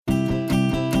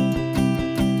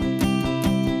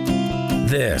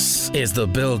This is the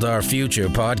Build Our Future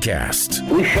podcast.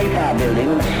 We shape our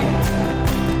buildings,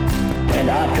 and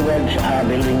afterwards our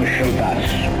buildings shape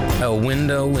us. A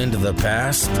window into the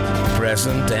past,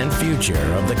 present, and future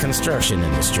of the construction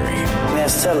industry.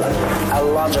 There's still a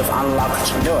lot of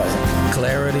unlocked doors.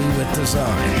 Clarity with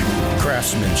design,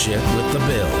 craftsmanship with the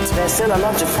build. There's still a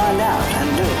lot to find out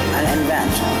and do and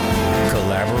invent.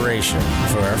 Collaboration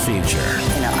for our future.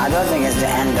 I don't think it's the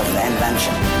end of the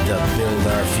invention. The Build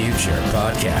Our Future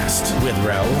podcast with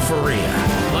Raul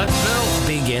Faria. Let's Build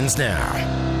begins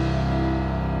now.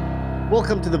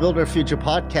 Welcome to the Build Our Future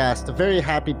podcast. Very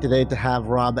happy today to have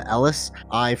Rob Ellis.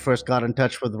 I first got in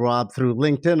touch with Rob through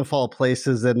LinkedIn of all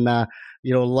places, and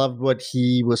loved what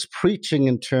he was preaching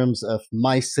in terms of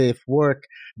my safe work,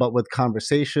 but with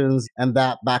conversations and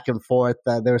that back and forth.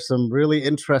 There's some really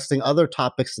interesting other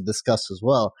topics to discuss as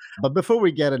well. But before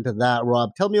we get into that,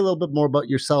 Rob, tell me a little bit more about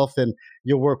yourself and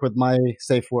your work with My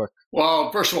Safe Work.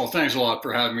 Well, first of all, thanks a lot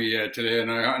for having me today,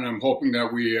 and I'm hoping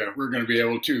that we're going to be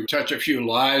able to touch a few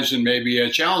lives and maybe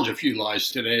challenge a few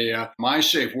lives today. My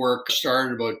Safe Work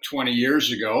started about 20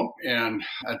 years ago, and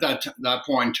at that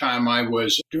point in time, I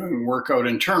was doing workout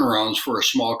and turnarounds for a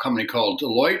small company called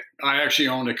Deloitte. I actually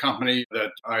owned a company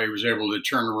that I was able to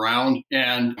turn around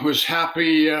and was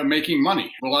happy making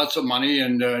money, lots of money,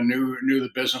 and knew the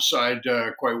business side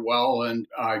quite well. And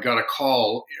I got a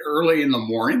call early in the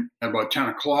morning, about 10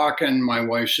 o'clock, and my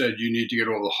wife said, "You need to get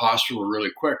over to the hospital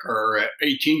really quick." Our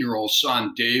 18-year-old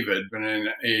son, David, been in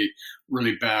a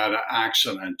really bad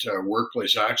accident,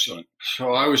 workplace accident.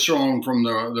 So I was thrown from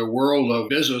the world of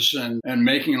business and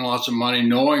making lots of money,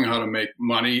 knowing how to make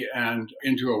money, and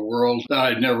into a world that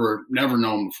I'd never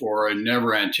known before and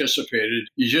never anticipated.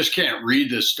 You just can't read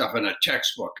this stuff in a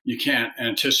textbook. You can't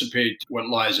anticipate what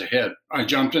lies ahead. I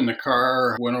jumped in the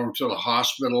car, went over to the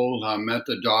hospital, met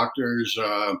the doctors.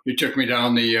 He took me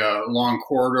down the long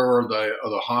corridor of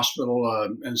the hospital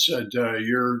and said,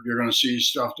 "You're going to see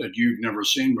stuff that you've never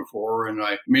seen before." And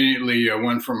I immediately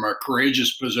went from a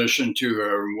courageous position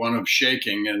to one of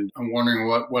shaking, and I'm wondering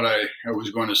what I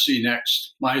was going to see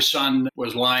next. My son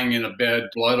was lying in a bed,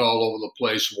 blood all over the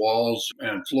place, walls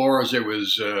and floors. It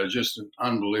was just an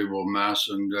unbelievable mess,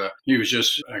 and he was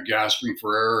just gasping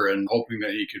for air and hoping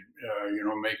that he could,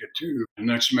 make it to the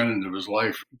next minute of his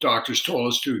life. Doctors told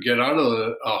us to get out of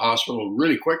the hospital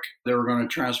really quick. They were going to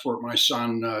transport my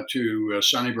son to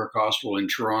Sunnybrook Hospital in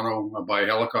Toronto by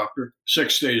helicopter.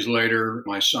 6 days later,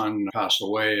 my son passed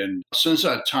away, and since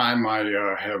that time, I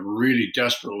have really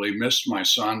desperately missed my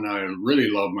son. I really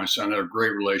love my son. I have a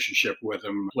great relationship with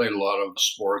him. Played a lot of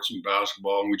sports and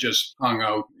basketball, and we just hung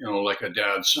out, like a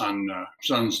dad-son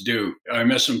sons do. I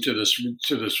miss him to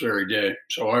this very day.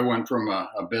 So I went from a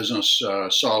business,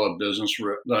 solid business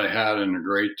that I had in a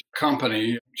great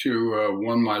company to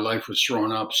one my life was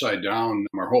thrown upside down.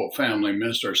 Our whole family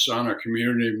missed our son. Our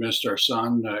community missed our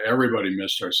son. Everybody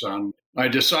missed our son. I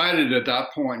decided at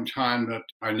that point in time that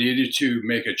I needed to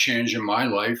make a change in my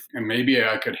life, and maybe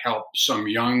I could help some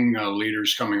young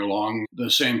leaders coming along the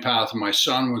same path my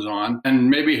son was on, and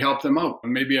maybe help them out.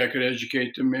 Maybe I could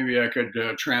educate them. Maybe I could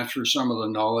transfer some of the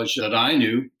knowledge that I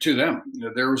knew to them.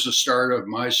 There was a start of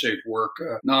My Safe Work,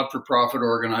 a not-for-profit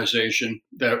organization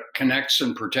that connects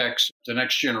and protects the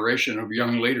next generation of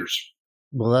young leaders.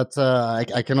 Well, that's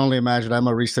I can only imagine. I'm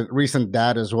a recent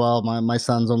dad as well. My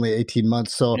son's only 18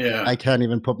 months, so yeah. I can't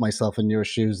even put myself in your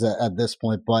shoes at this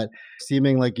point. But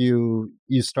seeming like you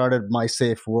started My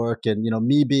Safe Work, and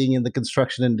me being in the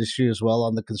construction industry as well,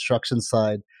 on the construction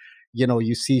side,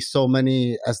 you see so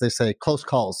many, as they say, close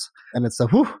calls, and it's a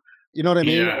whew, you know what I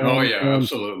mean? Yeah,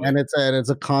 absolutely. And it's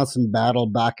a constant battle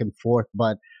back and forth.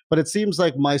 But it seems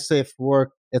like My Safe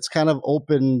Work, it's kind of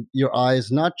opened your eyes,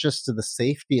 not just to the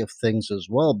safety of things as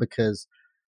well, because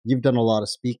you've done a lot of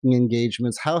speaking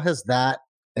engagements. How has that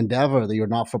endeavor, that you're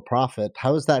not-for-profit,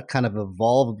 how has that kind of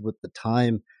evolved with the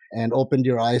time and opened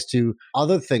your eyes to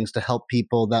other things to help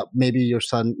people that maybe your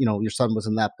son was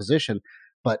in that position,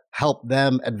 but help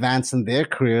them advance in their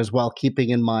careers while keeping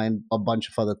in mind a bunch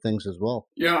of other things as well?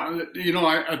 Yeah,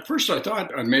 at first I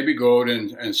thought I'd maybe go out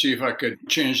and see if I could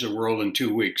change the world in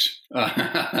 2 weeks,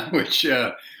 which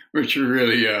are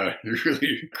really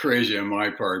crazy on my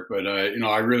part. But I'd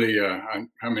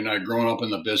grown up in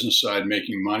the business side.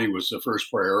 Making money was the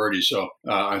first priority. So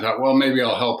I thought, well, maybe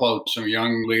I'll help out some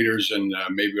young leaders, and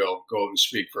maybe I'll go and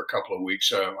speak for a couple of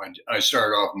weeks. I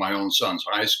started off my own son's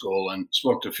high school and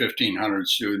spoke to 1,500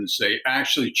 students. They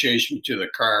actually chased me to the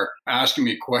car, asking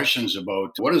me questions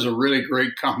about what does a really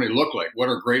great company look like? What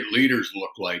are great leaders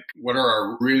look like? What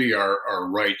are our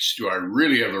rights? Do I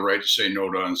really have the right to say no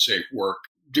to unsafe work?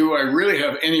 do I really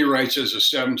have any rights as a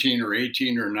 17 or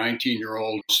 18 or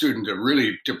 19-year-old student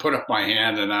to put up my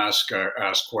hand and ask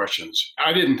questions?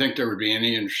 I didn't think there would be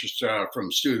any interest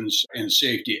from students in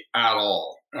safety at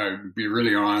all. I'd be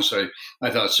really honest. I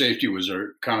thought safety was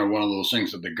kind of one of those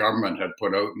things that the government had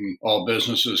put out, and all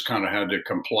businesses kind of had to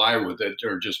comply with it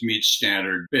or just meet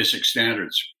basic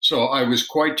standards. So I was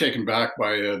quite taken back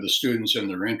by the students and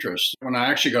their interest. When I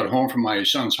actually got home from my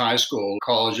son's high school,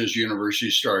 colleges,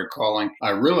 universities started calling.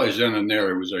 I realized then and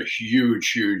there was a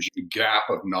huge, huge gap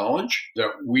of knowledge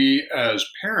that we as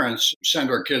parents send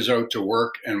our kids out to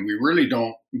work, and we really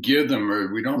don't give them,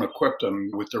 or we don't equip them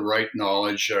with the right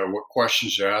knowledge, what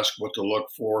questions to ask, what to look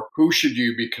for, who should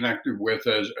you be connected with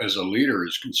as a leader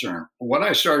is concerned. What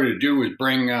I started to do was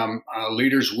bring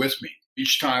leaders with me.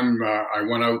 Each time I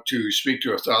went out to speak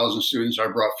to 1,000 students, I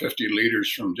brought 50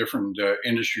 leaders from different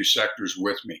industry sectors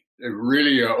with me. It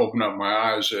really opened up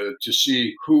my eyes to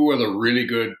see who are the really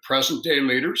good present day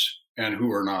leaders and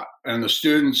who are not. And the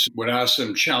students would ask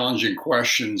them challenging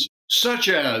questions, such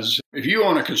as, if you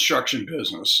own a construction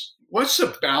business, what's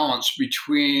the balance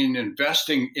between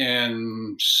investing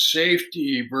in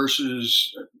safety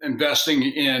versus investing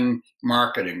in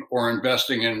marketing or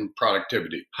investing in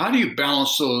productivity? How do you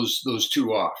balance those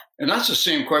two off? And that's the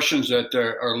same questions that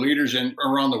our leaders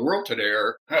around the world today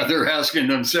they're asking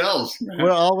themselves.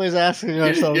 We're always asking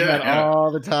ourselves that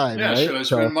all the time. Yeah, right? Should I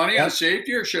spend money on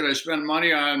safety, or should I spend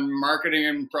money on marketing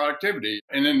and productivity?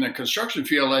 And in the construction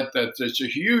field, that's a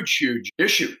huge, huge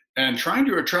issue. And trying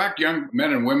to attract young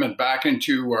men and women back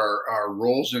into our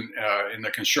roles in the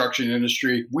construction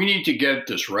industry, we need to get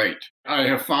this right. I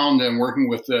have found in working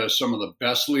with some of the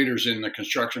best leaders in the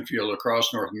construction field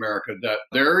across North America that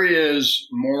there is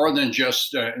more than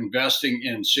just investing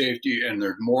in safety, and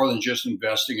there's more than just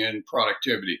investing in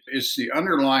productivity. It's the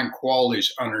underlying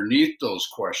qualities underneath those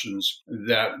questions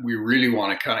that we really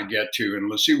want to kind of get to. And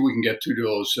let's see if we can get to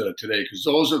those today, because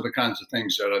those are the kinds of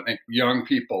things that I think young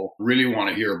people really want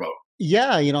to hear about.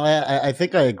 Yeah, I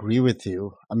think I agree with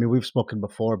you. I mean, we've spoken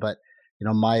before, but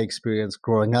my experience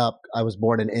growing up, I was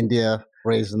born in India,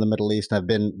 raised in the Middle East, and I've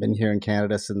been here in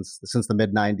Canada since the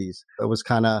mid 90s. It was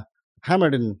kind of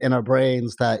hammered in our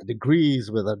brains that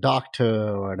degrees with a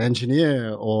doctor or an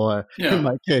engineer, or in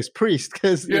my case, priest,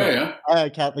 because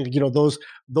Catholic,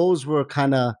 those were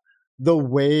kind of the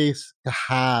ways to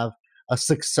have a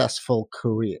successful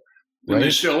career. Right? And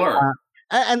they still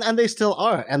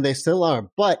are. And they still are.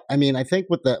 But I mean, I think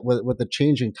with the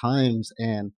changing times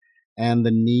and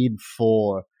the need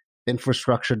for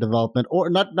infrastructure development,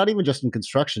 or not even just in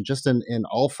construction, just in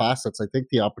all facets, I think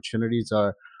the opportunities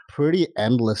are pretty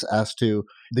endless as to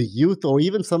the youth, or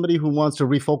even somebody who wants to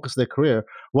refocus their career,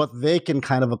 what they can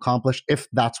kind of accomplish if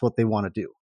that's what they want to do.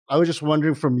 I was just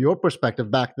wondering, from your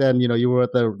perspective back then, you were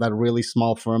at that really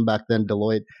small firm back then,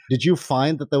 Deloitte. Did you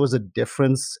find that there was a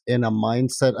difference in a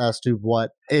mindset as to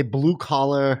what a blue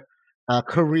collar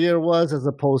career was, as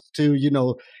opposed to,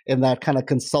 in that kind of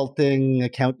consulting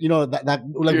account,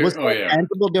 was there a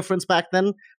tangible difference back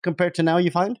then compared to now, you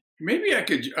find? Maybe I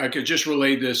could just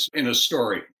relay this in a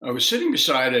story. I was sitting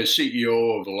beside a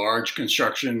CEO of a large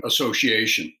construction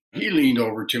association. He leaned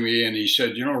over to me and he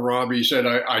said, Rob, he said,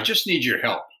 I just need your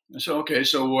help. I said, okay,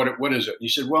 so what is it? And he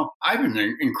said, well, I've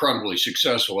been incredibly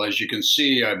successful. As you can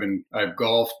see, I've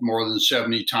golfed more than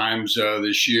 70 times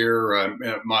this year.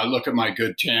 Look at my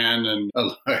good tan. And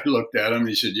I looked at him and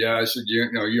he said, yeah. I said,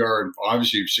 you are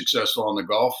obviously successful in the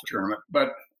golf tournament. But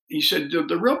he said,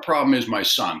 the real problem is my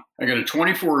son. I got a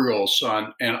 24-year-old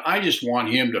son, and I just want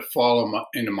him to follow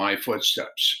into my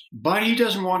footsteps. But he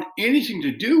doesn't want anything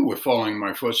to do with following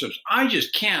my footsteps. I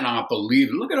just cannot believe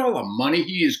it. Look at all the money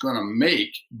he is going to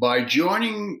make by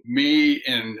joining me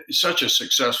in such a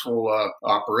successful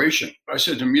operation. I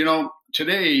said to him,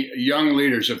 today, young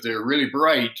leaders, if they're really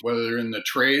bright, whether they're in the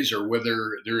trades or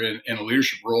whether they're in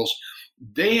leadership roles,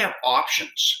 they have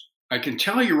options. I can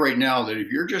tell you right now that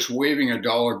if you're just waving a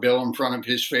dollar bill in front of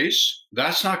his face,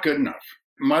 that's not good enough.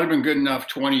 It might have been good enough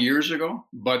 20 years ago,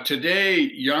 but today,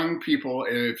 young people,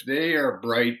 if they are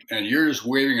bright and you're just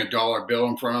waving a dollar bill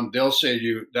in front of them, they'll say to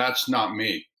you, that's not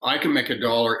me. I can make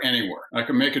 $1 anywhere. I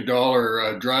can make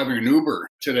 $1 driving an Uber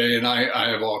today, and I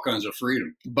have all kinds of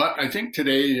freedom. But I think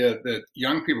today that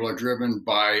young people are driven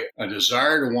by a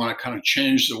desire to want to kind of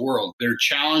change the world. They're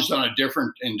challenged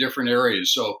in different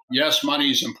areas. So yes,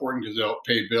 money is important because they'll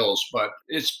pay bills, but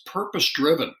it's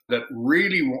purpose-driven that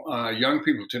really young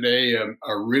people today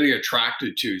are really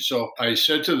attracted to. So I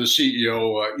said to the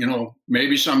CEO,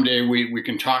 maybe someday we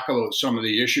can talk about some of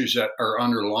the issues that are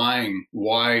underlying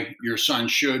why your son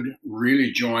should should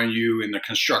really join you in the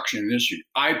construction industry.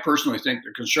 I personally think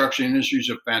the construction industry is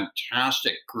a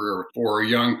fantastic career for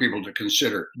young people to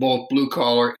consider, both blue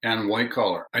collar and white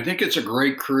collar. I think it's a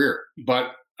great career,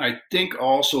 but I think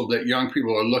also that young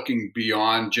people are looking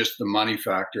beyond just the money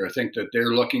factor. I think that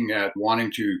they're looking at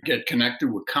wanting to get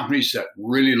connected with companies that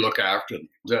really look after them,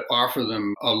 that offer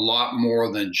them a lot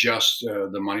more than just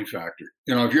the money factor.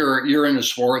 You know, if you're into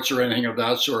sports or anything of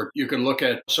that sort, you could look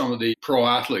at some of the pro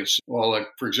athletes. Well, like,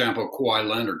 for example, Kawhi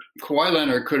Leonard. Kawhi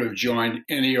Leonard could have joined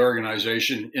any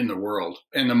organization in the world,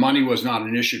 and the money was not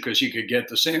an issue because he could get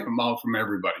the same amount from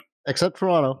everybody. Except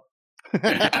Toronto.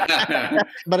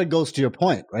 But it goes to your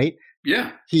point, right?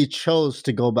 Yeah. He chose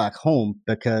to go back home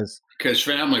because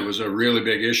family was a really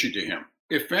big issue to him.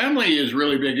 If family is a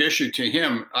really big issue to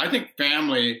him, I think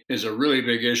family is a really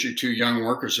big issue to young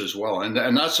workers as well. And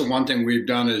that's the one thing we've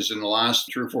done is in the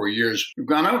last 3 or 4 years, we've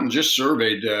gone out and just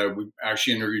surveyed. We've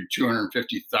actually interviewed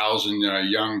 250,000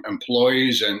 young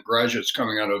employees and graduates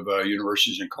coming out of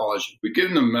universities and colleges. We've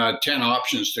given them 10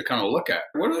 options to kind of look at.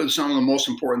 What are some of the most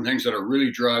important things that are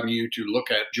really driving you to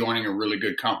look at joining a really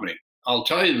good company? I'll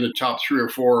tell you the top 3 or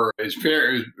 4 is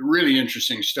really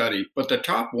interesting study, but the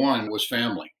top one was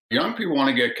family. Young people want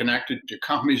to get connected to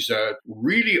companies that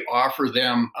really offer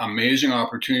them amazing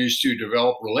opportunities to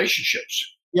develop relationships.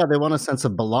 Yeah, they want a sense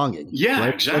of belonging. Yeah,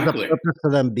 right? exactly. There's a purpose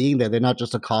for them being there. They're not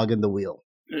just a cog in the wheel.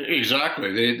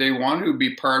 Exactly. They want to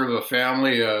be part of a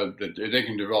family that they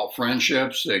can develop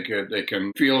friendships. They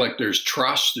can feel like there's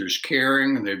trust, there's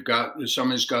caring, and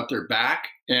somebody's got their back.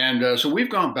 And so we've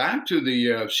gone back to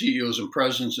the CEOs and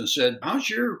presidents and said, how's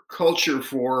your culture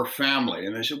for family?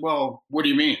 And they said, well, what do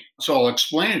you mean? So I'll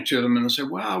explain it to them. And they said,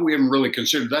 well, we haven't really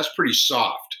considered. That's pretty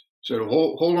soft. So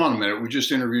hold on a minute. We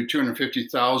just interviewed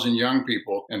 250,000 young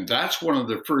people. And that's one of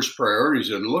the first priorities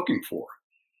they're looking for.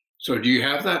 So do you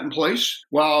have that in place?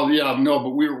 Well, yeah, no,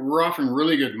 but we're offering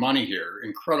really good money here,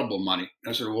 incredible money.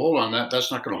 I said, well, hold on,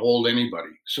 that's not going to hold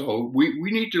anybody. So we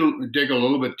need to dig a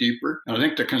little bit deeper. And I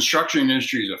think the construction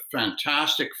industry is a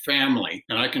fantastic family.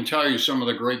 And I can tell you some of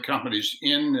the great companies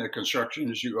in the construction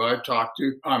industry who I've talked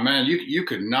to, man, you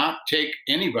could not take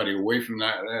anybody away from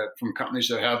that, from companies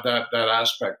that have that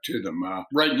aspect to them.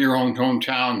 Right in your own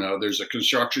hometown, there's a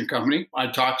construction company. I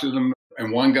talked to them.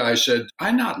 And one guy said,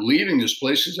 I'm not leaving this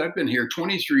place because I've been here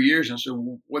 23 years. And I said,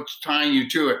 well, what's tying you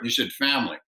to it? And he said,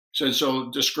 family. I said,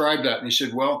 so describe that. And he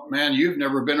said, well, man, you've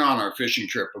never been on our fishing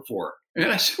trip before.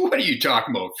 And I said, what are you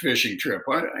talking about, fishing trip?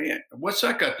 What's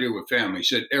that got to do with family? He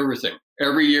said, everything.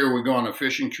 Every year we go on a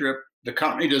fishing trip. The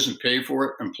company doesn't pay for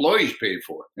it. Employees pay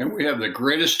for it. And we have the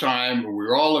greatest time. We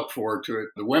all look forward to it.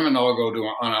 The women all go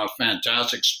on a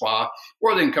fantastic spa,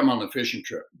 or they can come on the fishing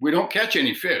trip. We don't catch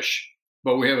any fish,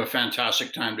 but we have a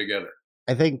fantastic time together.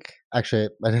 I think, actually,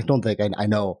 I don't think, I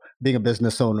know, being a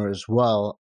business owner as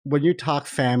well, when you talk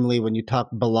family, when you talk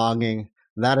belonging,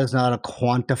 that is not a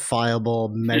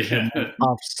quantifiable measurement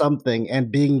of something.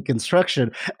 And being in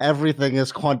construction, everything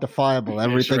is quantifiable.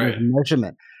 Everything is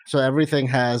measurement. So everything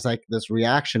has like this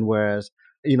reaction, whereas,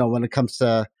 you know, when it comes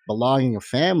to belonging a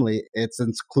family, it's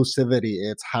inclusivity.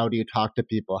 It's how do you talk to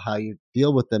people, how you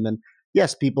deal with them. And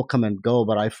yes, people come and go,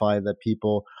 but I find that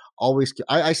people always,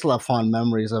 I still have fond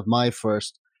memories of my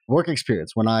first work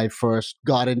experience when I first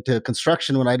got into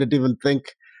construction, when I didn't even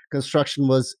think construction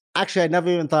was, actually, I never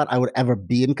even thought I would ever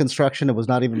be in construction. It was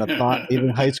not even a thought, even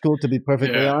in high school, to be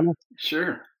perfectly honest.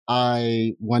 Sure.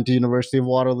 I went to University of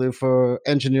Waterloo for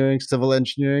engineering, civil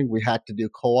engineering. We had to do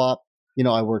co-op. You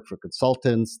know, I worked for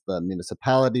consultants, the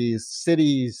municipalities,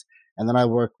 cities, and then I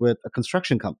worked with a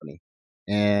construction company.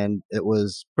 And it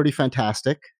was pretty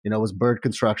fantastic. You know, it was Bird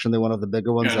Construction. They're one of the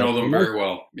bigger ones. Yeah, I know them very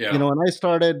well. Yeah. You know, and I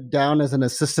started down as an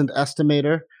assistant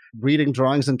estimator, reading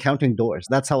drawings and counting doors.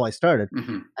 That's how I started.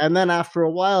 Mm-hmm. And then after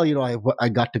a while, you know, I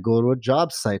got to go to a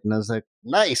job site and I was like,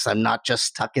 nice, I'm not just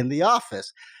stuck in the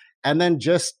office. And then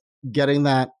just getting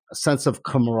that sense of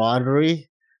camaraderie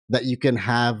that you can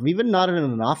have, even not in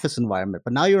an office environment,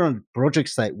 but now you're on a project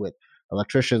site with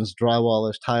electricians,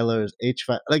 drywallers, tilers,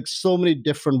 HVAC, like so many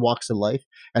different walks of life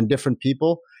and different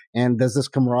people. And there's this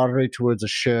camaraderie towards a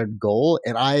shared goal.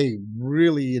 And I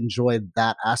really enjoyed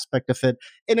that aspect of it,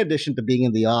 in addition to being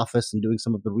in the office and doing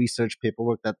some of the research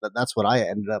paperwork. That's what I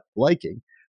ended up liking.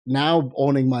 Now,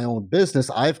 owning my own business,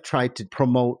 I've tried to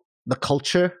promote the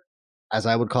culture, as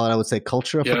I would call it. I would say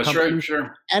culture of the company. That's right,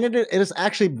 sure. And it is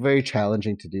actually very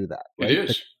challenging to do that. Right?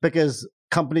 It is. Because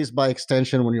companies, by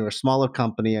extension, when you're a smaller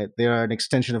company, they are an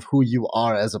extension of who you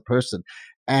are as a person.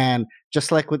 And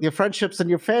just like with your friendships and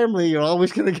your family, you're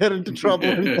always going to get into trouble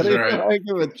and get into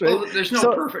arguments, right? Well, there's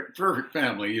no perfect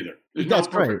family either. There's no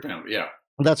perfect family, yeah.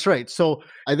 That's right. So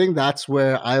I think that's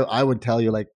where I would tell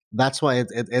you, like, That's why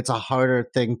it's a harder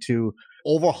thing to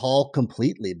overhaul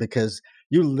completely, because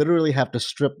you literally have to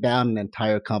strip down an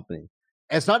entire company.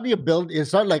 It's not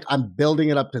like I'm building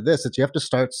it up to this. It's you have to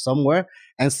start somewhere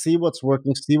and see what's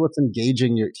working, see what's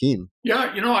engaging your team.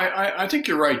 Yeah, I think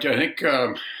you're right. I think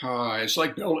it's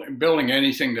like building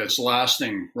anything that's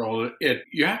lasting, Raul.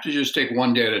 You have to just take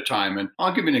one day at a time. And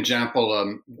I'll give you an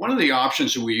example. One of the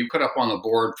options that we put up on the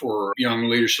board for young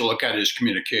leaders to look at is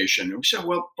communication. And we said,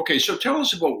 well, okay, so tell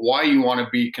us about why you want to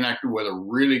be connected with a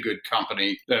really good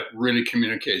company that really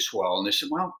communicates well. And they said,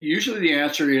 well, usually the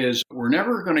answer is we're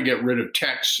never going to get rid of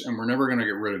texts and we're never going to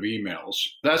get rid of emails.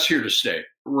 That's here to stay.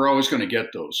 We're always going to get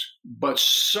those. But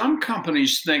some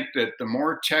companies think that the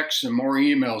more texts and more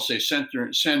emails they send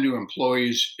to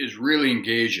employees is really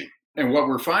engaging. And what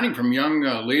we're finding from young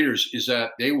leaders is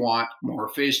that they want more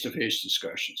face-to-face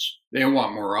discussions. They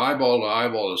want more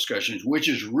eyeball-to-eyeball discussions, which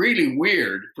is really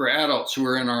weird for adults who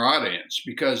are in our audience,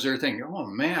 because they're thinking, oh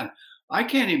man, I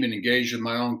can't even engage with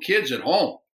my own kids at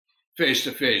home face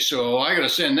to face. So I got to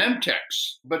send them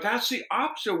texts. But that's the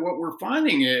opposite of what we're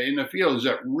finding in the field, is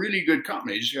that really good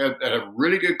companies that have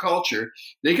really good culture,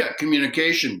 they got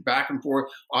communication back and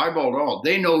forth, eyeball to eyeball.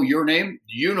 They know your name,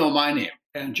 you know my name.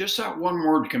 And just that one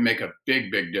word can make a big,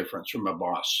 big difference from a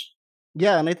boss.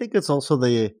 Yeah, and I think it's also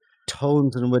the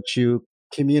tones in which you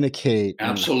communicate.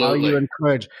 Absolutely. And how you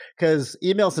encourage, because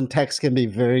emails and texts can be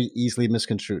very easily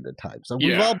misconstrued at times. So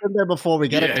we've all been there before. We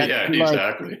get a text. Yeah,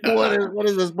 exactly. Like, what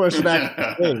is this person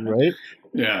actually saying, right?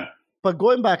 Yeah. But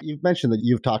going back, you've mentioned that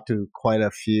you've talked to quite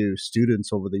a few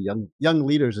students over the young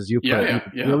leaders, as you put it,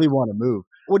 who really want to move.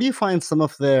 What do you find some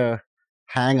of their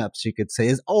hang-ups, you could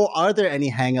say, are there any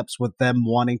hang-ups with them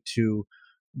wanting to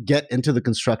get into the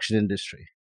construction industry?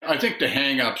 I think the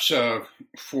hang-ups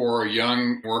for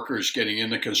young workers getting in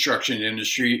the construction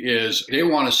industry is they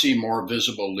want to see more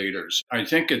visible leaders. I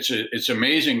think it's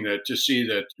amazing to see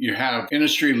that you have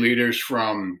industry leaders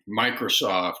from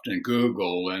Microsoft and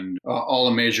Google and all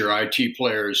the major IT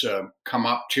players come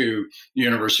up to the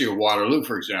University of Waterloo,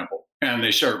 for example, and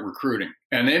they start recruiting.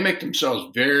 And they make themselves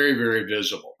very, very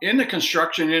visible. In the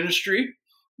construction industry,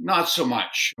 not so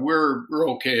much. We're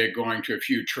okay at going to a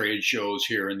few trade shows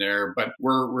here and there, but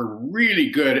we're really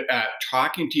good at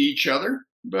talking to each other.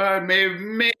 But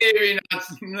maybe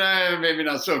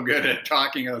not so good at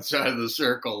talking outside of the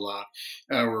circle.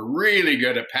 We're really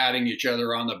good at patting each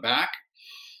other on the back,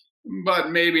 but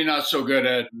maybe not so good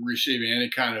at receiving any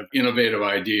kind of innovative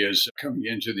ideas coming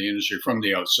into the industry from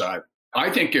the outside. I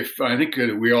think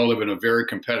that we all live in a very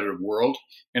competitive world.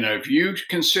 And if you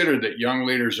consider that young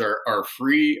leaders are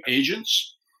free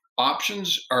agents,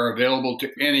 options are available to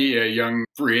any young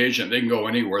free agent. They can go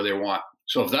anywhere they want.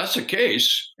 So if that's the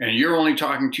case, and you're only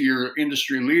talking to your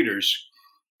industry leaders,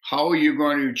 how are you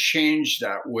going to change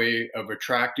that way of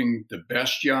attracting the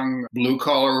best young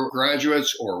blue-collar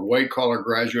graduates or white-collar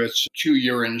graduates to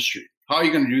your industry? How are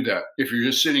you going to do that if you're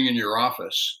just sitting in your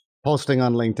office? Posting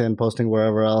on LinkedIn, posting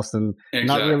wherever else, and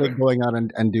not really going out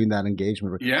and doing that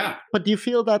engagement. Yeah. But do you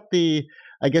feel that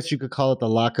I guess you could call it the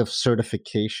lack of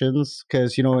certifications?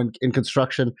 Because, in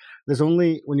construction, there's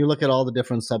only, when you look at all the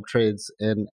different subtrades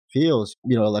in fields,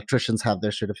 electricians have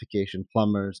their certification,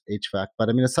 plumbers, HVAC. But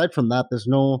I mean, aside from that, there's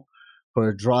no, for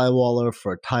a drywaller,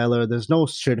 for a tiler, there's no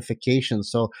certification.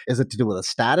 So is it to do with a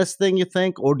status thing, you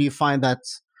think? Or do you find that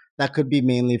could be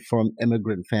mainly from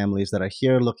immigrant families that are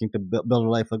here looking to build a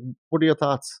life? Like, what are your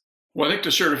thoughts? Well, I think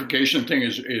the certification thing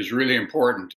is really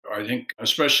important. I think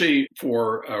especially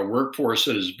for a workforce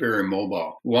that is very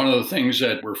mobile. One of the things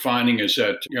that we're finding is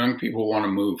that young people want to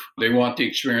move. They want the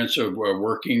experience of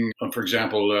working, for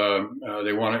example,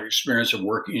 they want an experience of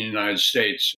working in the United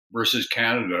States versus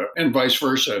Canada, and vice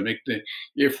versa.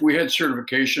 If we had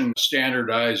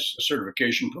standardized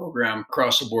certification program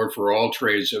across the board for all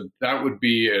trades, that would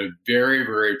be very,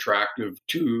 very attractive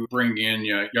to bring in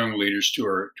young leaders to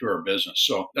our business.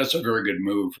 So that's a very good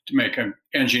move to make.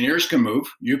 Engineers can move.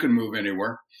 You can move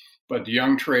anywhere. But the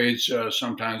young trades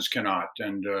sometimes cannot.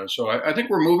 And so I think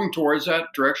we're moving towards that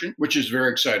direction, which is very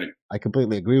exciting. I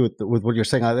completely agree with what you're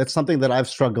saying. That's something that I've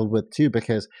struggled with too,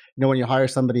 because, when you hire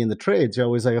somebody in the trades, you're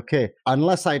always like, okay,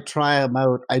 unless I try him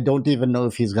out, I don't even know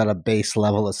if he's got a base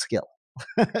level of skill.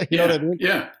 You know what I mean?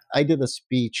 Yeah. I did a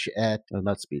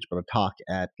talk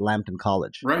at Lambton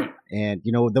College. Right. And,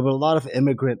 there were a lot of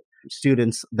immigrant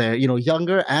students there,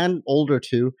 younger and older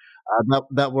too,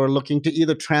 that were looking to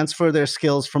either transfer their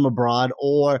skills from abroad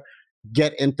or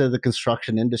get into the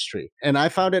construction industry. And I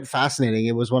found it fascinating.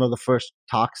 It was one of the first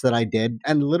talks that I did.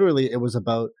 And literally it was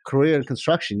about career in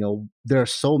construction. There are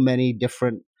so many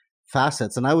different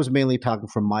facets. And I was mainly talking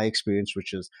from my experience,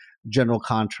 which is general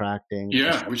contracting.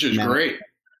 Yeah, which is great.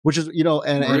 which is, Really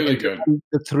and good.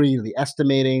 the three, the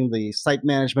estimating, the site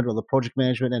management or the project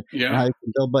management, and how Yeah. you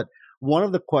can build. But one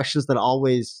of the questions that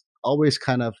always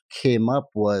kind of came up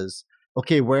was,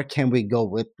 okay, where can we go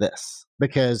with this?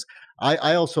 Because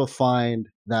I also find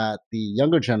that the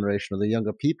younger generation or the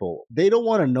younger people, they don't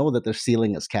want to know that their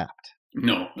ceiling is capped,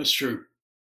 No, that's true.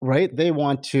 right? They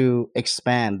want to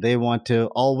expand. They want to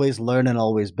always learn and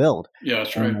always build. Yeah,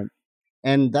 that's right.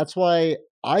 And that's why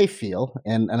I feel,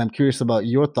 and I'm curious about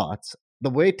your thoughts, the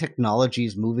way technology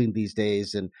is moving these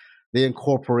days and the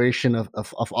incorporation of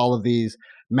all of these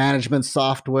management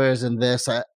softwares and this,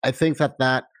 I think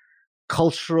that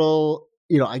cultural,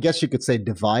 I guess you could say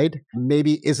divide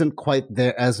maybe isn't quite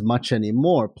there as much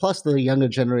anymore. Plus the younger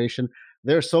generation,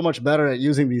 they're so much better at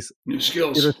using these New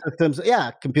computer skills. systems,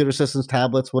 computer systems,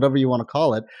 tablets, whatever you want to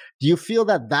call it. Do you feel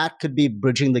that could be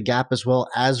bridging the gap as well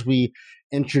as we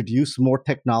introduce more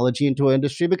technology into our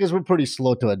industry? Because we're pretty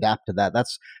slow to adapt to that.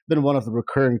 That's been one of the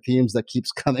recurring themes that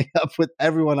keeps coming up with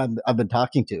everyone I've been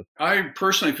talking to. I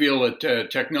personally feel that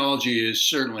technology is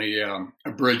certainly a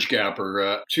bridge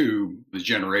gapper to the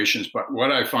generations. But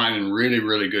what I find in really,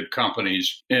 really good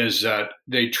companies is that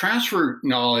they transfer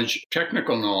knowledge,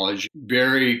 technical knowledge,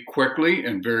 very quickly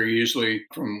and very easily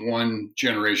from one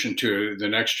generation to the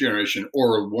next generation,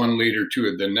 or one leader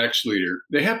to the next leader.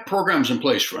 They have programs in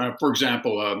place. For example,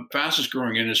 fastest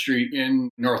growing industry in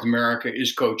North America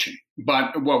is coaching.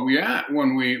 But what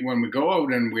when we go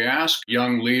out and we ask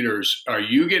young leaders, "Are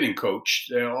you getting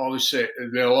coached?" They'll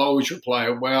always reply,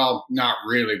 "Well, not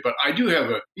really, but I do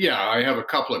have I have a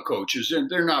couple of coaches, and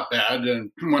they're not bad. And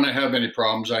when I have any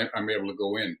problems, I'm able to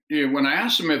go in." When I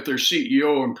ask them if their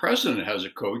CEO and president has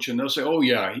a coach, and they'll say, "Oh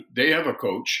yeah, they have a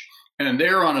coach, and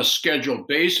they're on a scheduled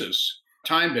basis."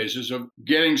 Time basis of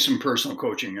getting some personal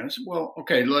coaching. And I said, well,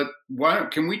 okay,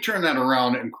 can we turn that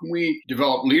around and can we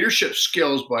develop leadership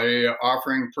skills by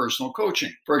offering personal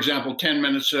coaching? For example, 10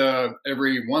 minutes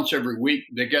once every week,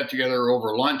 they get together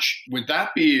over lunch. Would that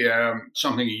be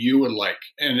something you would like?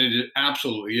 And it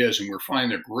absolutely is. And we're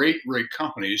finding that great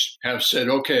companies have said,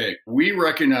 okay, we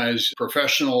recognize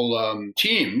professional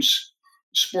teams,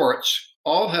 sports,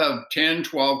 all have 10,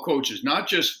 12 coaches, not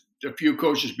just a few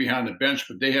coaches behind the bench,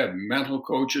 but they have mental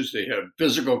coaches, they have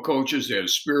physical coaches, they have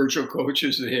spiritual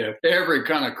coaches, they have every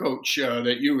kind of coach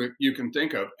that you can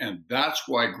think of, and that's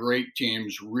why great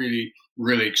teams really,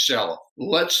 really excel.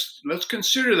 Let's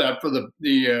consider that for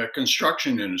the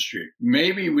construction industry.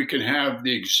 Maybe we can have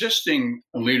the existing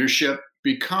leadership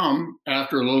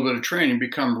after a little bit of training,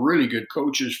 become really good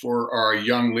coaches for our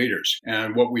young leaders.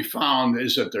 And what we found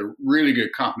is that the really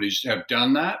good companies have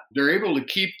done that. They're able to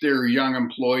keep their young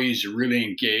employees really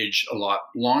engaged a lot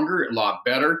longer, a lot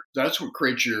better. That's what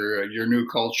creates your new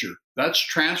culture. That's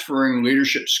transferring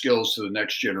leadership skills to the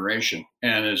next generation,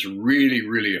 and is really,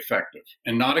 really effective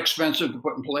and not expensive to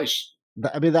put in place.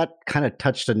 I mean, that kind of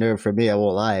touched a nerve for me, I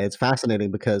won't lie. It's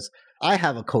fascinating because I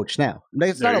have a coach now.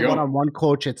 It's There not you a go. one-on-one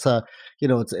coach. It's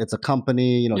it's a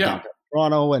company, Yeah. down in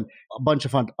Toronto, and a bunch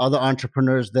of other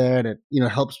entrepreneurs there that,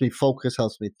 helps me focus,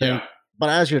 helps me think. Yeah. But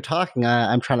as you're talking,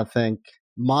 I'm trying to think.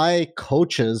 My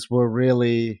coaches were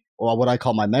really, or what I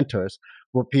call my mentors,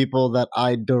 were people that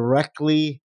I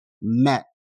directly met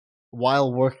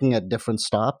while working at different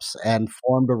stops and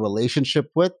formed a relationship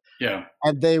with, Yeah.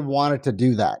 and they wanted to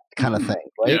do that kind of Mhm. thing,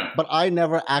 right? Yeah. But I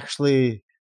never actually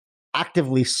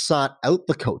actively sought out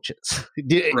the coaches.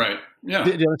 Right. Yeah.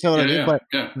 Do you understand what I mean? Yeah. But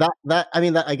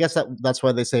Yeah. I guess that's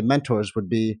why they say mentors would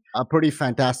be a pretty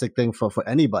fantastic thing for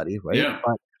anybody, right? Yeah.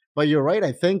 But you're right.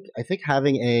 I think I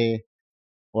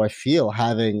feel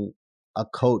having a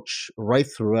coach right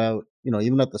throughout,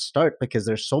 even at the start, because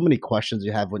there's so many questions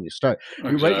you have when you start.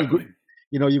 You're right. Exactly.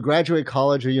 You graduate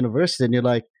college or university, and you're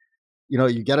like,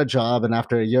 you get a job, and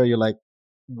after a year, you're like,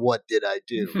 what did I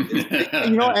do?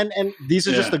 And these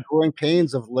are just Yeah. the growing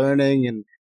pains of learning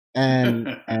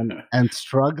and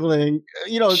struggling.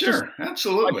 Just Sure.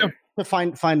 Absolutely. to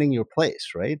finding your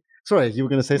place, right? Sorry, you were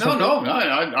going to say No, something? no, no.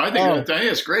 I think Oh. I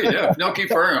think it's great. Yeah. No, keep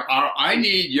firing. I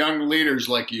need young leaders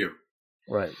like you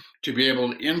Right. to be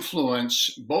able to influence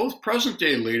both present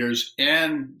day leaders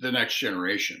and the next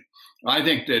generation. I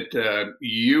think that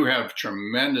you have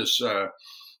tremendous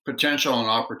potential and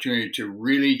opportunity to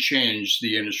really change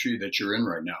the industry that you're in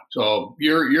right now. So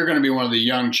you're going to be one of the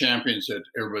young champions that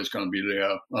everybody's going to be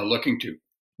looking to.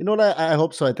 You know what? I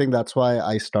hope so. I think that's why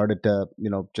I started to,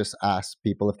 just ask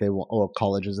people if they want, or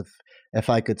colleges, if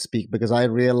I could speak, because I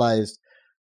realized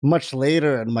much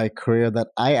later in my career that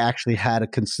I actually had a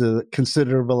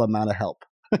considerable amount of help.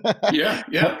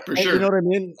 Yeah, for sure. You know what I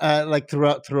mean? Like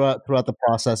throughout the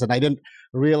process, and I didn't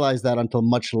realize that until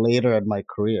much later in my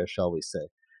career, shall we say?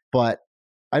 But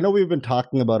I know we've been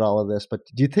talking about all of this, but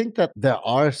do you think that there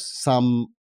are some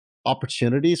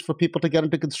opportunities for people to get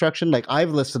into construction? Like I've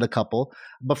listed a couple,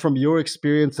 but from your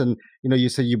experience and you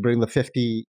said you bring the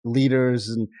 50 leaders,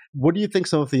 and what do you think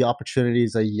some of the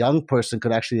opportunities a young person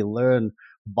could actually learn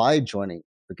by joining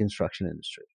the construction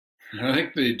industry? I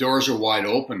think the doors are wide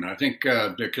open. I think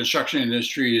the construction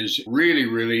industry is really,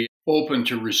 really open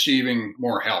to receiving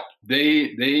more help.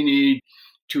 They need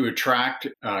to attract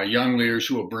young leaders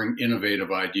who will bring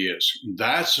innovative ideas.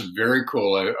 That's very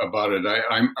cool about it.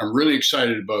 I'm really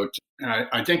excited about.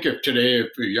 I think if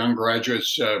young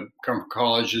graduates come from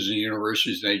colleges and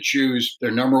universities and they choose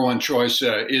their number one choice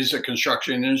is the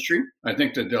construction industry, I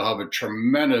think that they'll have a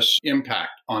tremendous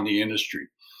impact on the industry.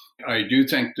 I do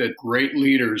think that great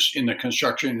leaders in the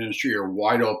construction industry are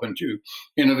wide open to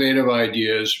innovative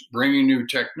ideas, bringing new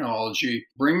technology,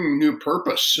 bringing new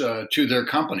purpose to their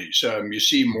companies. You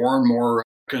see more and more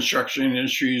construction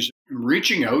industries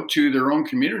reaching out to their own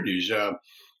communities,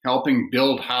 helping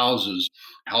build houses,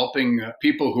 helping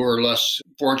people who are less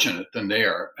fortunate than they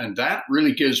are. And that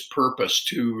really gives purpose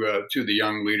to the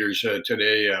young leaders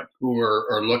today who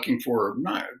are looking for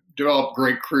not develop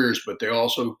great careers, but they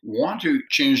also want to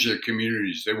change their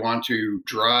communities. They want to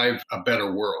drive a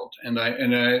better world. And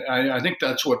I think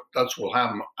that's what will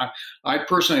happen. I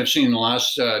personally have seen in the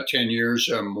last 10 years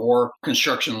more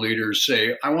construction leaders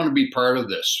say, I want to be part of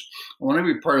this. I want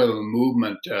to be part of a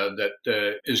movement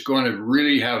that is going to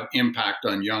really have impact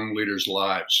on young leaders'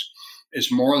 lives.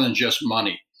 It's more than just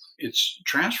money. It's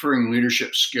transferring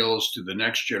leadership skills to the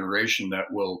next generation that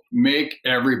will make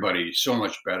everybody so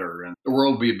much better and the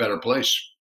world will be a better place.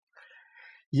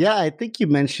 Yeah, I think you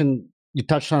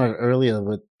touched on it earlier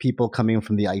with people coming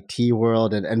from the IT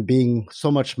world and being so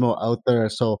much more out there.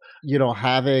 So,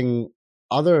 having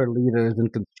other leaders in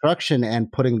construction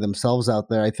and putting themselves out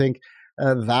there, I think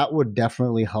that would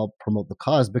definitely help promote the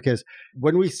cause, because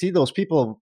when we see those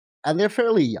people and they're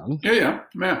fairly young. Yeah.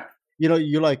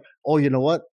 You're like, oh, you know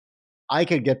what? I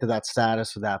could get to that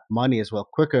status with that money as well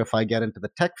quicker if I get into the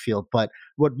tech field. But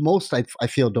what most I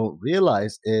feel don't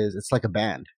realize is it's like a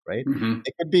band, right? Mm-hmm.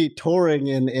 It could be touring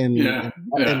in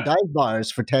dive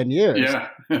bars for 10 years. Yeah.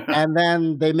 And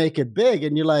then they make it big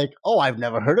and you're like, oh, I've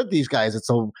never heard of these guys. It's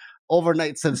a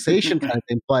overnight sensation kind of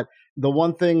thing. But the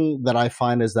one thing that I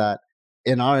find is that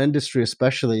in our industry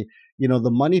especially,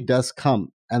 the money does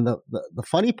come. And the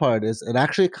funny part is it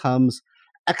actually comes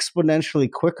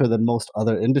exponentially quicker than most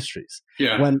other industries.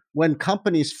 Yeah. When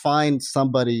companies find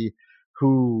somebody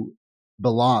who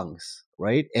belongs,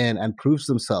 right, and proves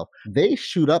themselves, they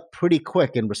shoot up pretty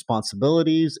quick in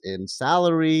responsibilities, in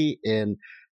salary, in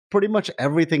pretty much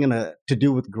everything to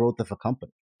do with growth of a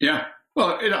company. Yeah.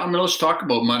 Well, let's talk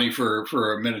about money for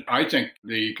a minute. I think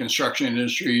the construction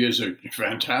industry is a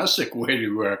fantastic way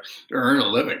to earn a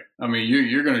living. I mean,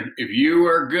 you're going to, if you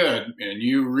are good and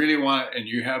you really want, and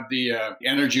you have the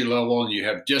energy level and you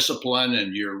have discipline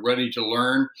and you're ready to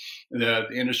learn the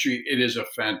industry, it is a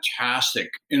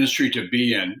fantastic industry to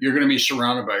be in. You're going to be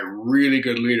surrounded by really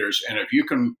good leaders. And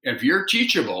if you're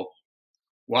teachable,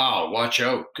 wow, watch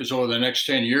out, because over the next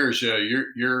 10 years,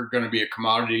 you're going to be a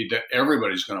commodity that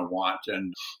everybody's going to want,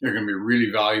 and you're going to be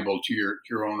really valuable to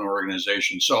your own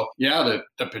organization. So, yeah,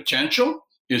 the potential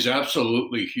is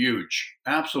absolutely huge,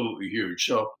 absolutely huge.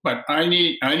 So, but I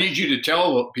need you to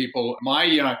tell people,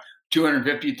 my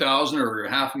 250,000 or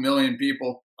 500,000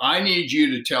 people, I need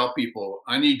you to tell people,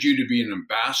 I need you to be an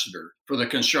ambassador for the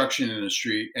construction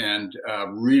industry and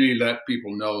really let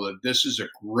people know that this is a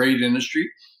great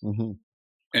industry. Mm-hmm.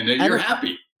 And that you're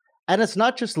happy. And it's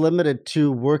not just limited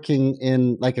to working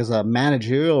in as a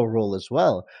managerial role as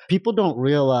well. People don't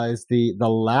realize the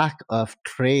lack of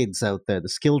trades out there, the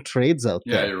skilled trades out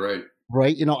there. Yeah, you're right.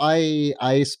 Right.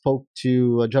 I spoke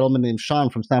to a gentleman named Sean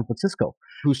from San Francisco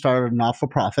who started a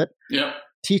not-for-profit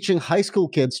teaching high school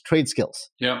kids trade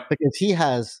skills. Yeah. Because he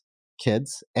has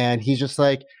kids and he's just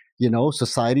like,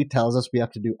 society tells us we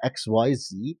have to do X, Y,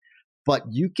 Z. But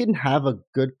you can have a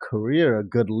good career, a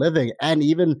good living, and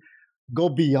even go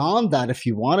beyond that if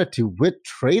you wanted to with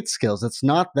trade skills. It's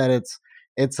not that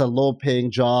it's a low-paying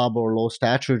job or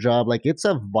low-stature job. Like, it's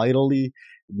a vitally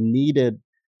needed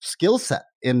skill set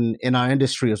in our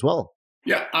industry as well.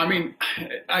 Yeah, I mean,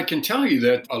 I can tell you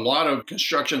that a lot of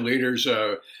construction leaders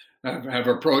have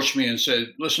approached me and said,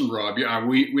 "Listen, Rob,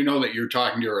 we know that you're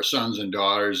talking to our sons and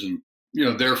daughters and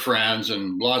their friends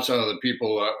and lots of other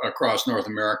people across North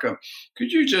America. Could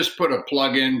you just put a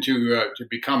plug in to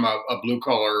become a blue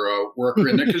collar worker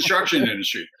in the construction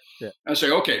industry?" Yeah. I say,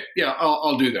 okay, yeah,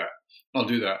 I'll do that. I'll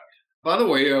do that. By the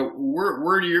way,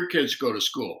 where do your kids go to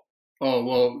school? Oh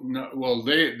well, no, well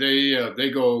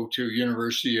they go to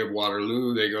University of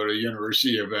Waterloo. They go to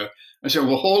University of. I said,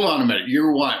 well, hold on a minute.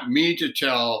 You want me to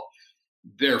tell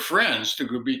their friends to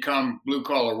go become blue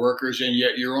collar workers, and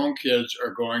yet your own kids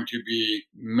are going to be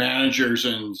managers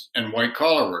and white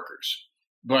collar workers.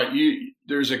 But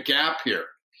there's a gap here.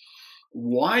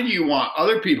 Why do you want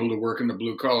other people to work in the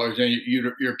blue collars and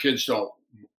your kids don't?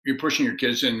 You're pushing your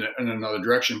kids in another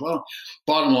direction. Well,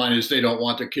 bottom line is they don't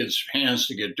want the kids' hands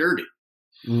to get dirty.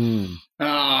 Mm.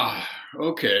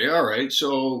 Okay, all right.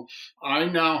 So I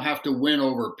now have to win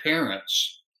over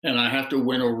parents, and I have to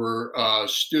win over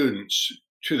students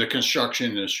to the construction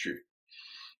industry.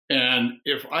 And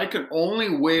if I could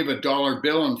only wave a dollar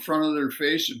bill in front of their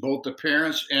face, both the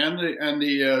parents and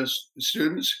the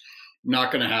students,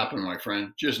 not going to happen, my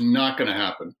friend. Just not going to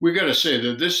happen. We got to say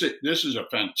that this is a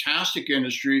fantastic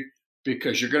industry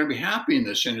because you're going to be happy in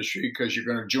this industry because you're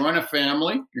going to join a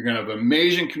family. You're going to have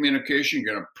amazing communication. You're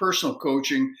going to have personal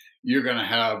coaching. You're going to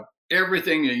have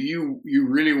everything that you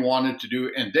really wanted to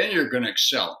do, and then you're going to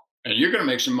excel, and you're going to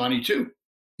make some money too.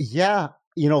 Yeah.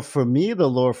 For me, the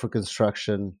lure for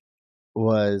construction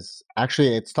was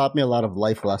actually, it's taught me a lot of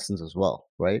life lessons as well,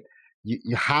 right?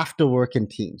 You have to work in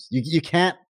teams. You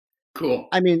can't. Cool.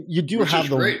 I mean, you do have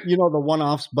the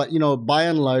one-offs, but by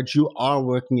and large, you are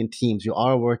working in teams. You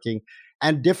are working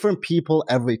and different people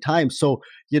every time. So,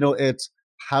 it's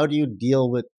how do you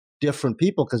deal with different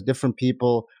people? Because different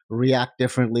people react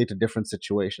differently to different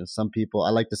situations. Some people, I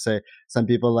like to say, some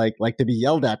people like to be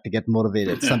yelled at to get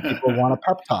motivated. Some people want a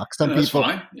pep talk. Some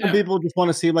people just want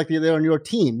to seem like they're on your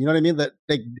team. You know what I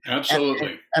mean?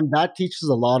 Absolutely. And that teaches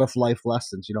a lot of life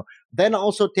lessons. Then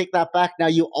also take that back. Now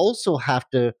you also have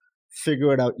to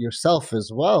figure it out yourself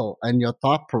as well, and your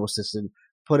thought process and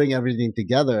putting everything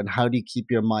together, and how do you keep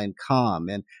your mind calm.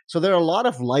 And so there are a lot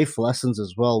of life lessons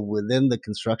as well within the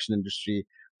construction industry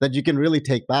that you can really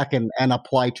take back and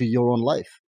apply to your own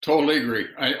life. Totally agree.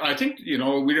 I think, we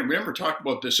never talked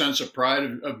about the sense of pride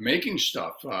of making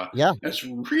stuff. Yeah. That's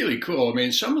really cool. I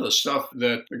mean, some of the stuff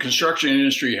that the construction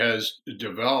industry has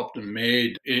developed and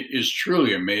made is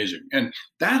truly amazing. And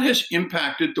that has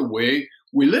impacted the way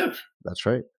we live. That's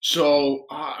right. So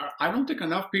I don't think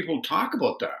enough people talk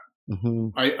about that. Mm-hmm.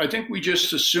 I think we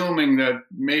just assuming that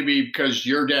maybe because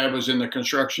your dad was in the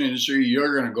construction industry,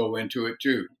 you're going to go into it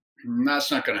too. And that's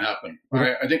not going to happen.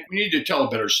 Yeah. I think we need to tell a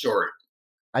better story.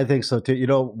 I think so too.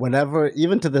 Whenever,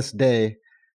 even to this day,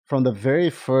 from the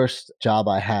very first job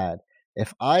I had,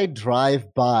 if I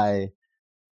drive by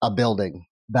a building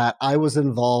that I was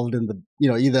involved in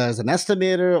either as an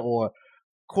estimator or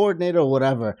coordinator or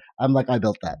whatever, I'm like, I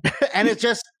built that. And it's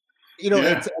just,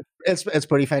 it's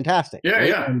pretty fantastic. Yeah, right?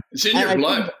 yeah. It's in your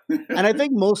blood. And I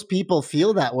think most people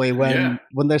feel that way when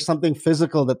there's something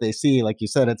physical that they see. Like you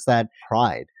said, it's that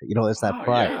pride. It's that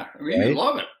pride. Yeah. I mean, right? You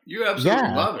love it. You absolutely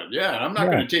love it. Yeah. I'm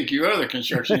not going to take you out of the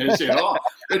construction industry at all.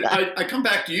 But I come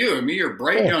back to you. I mean, you're a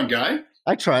bright young guy.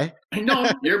 I try. I know.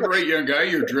 You're a bright young guy.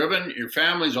 You're driven. Your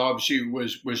family's obviously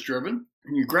was driven.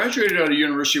 When you graduated out of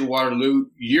University of Waterloo,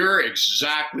 you're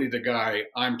exactly the guy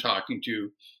I'm talking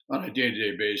to on a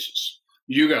day-to-day basis.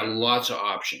 You got lots of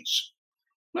options.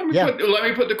 Let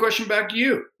me put the question back to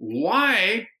you.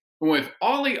 Why, with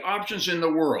all the options in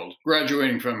the world,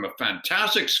 graduating from a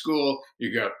fantastic school,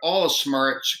 you got all the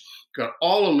smarts, got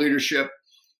all the leadership,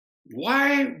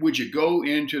 why would you go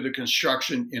into the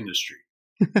construction industry?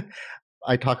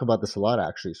 I talk about this a lot,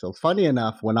 actually. So funny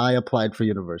enough, when I applied for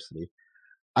university,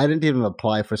 I didn't even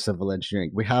apply for civil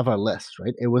engineering. We have our list,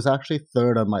 right? It was actually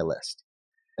third on my list.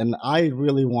 And I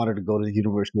really wanted to go to the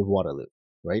University of Waterloo,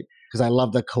 right? Because I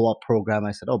love the co-op program.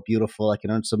 I said, oh, beautiful. I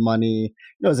can earn some money.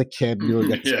 As a kid, you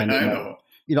would get I know.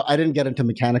 I didn't get into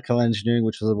mechanical engineering,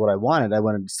 which was what I wanted. I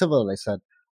went into civil, and I said,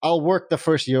 I'll work the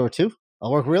first year or two.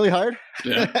 I'll work really hard,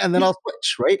 and then I'll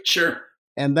switch, right? Sure.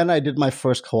 And then I did my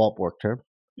first co-op work term.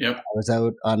 Yep. I was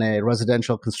out on a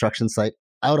residential construction site,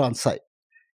 out on site.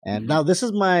 And now this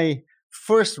is my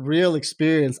first real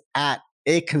experience at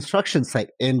a construction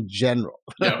site in general,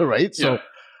 right? So,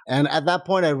 and at that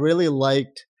point, I really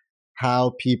liked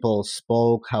how people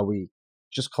spoke, how we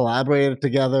just collaborated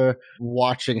together,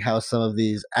 watching how some of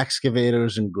these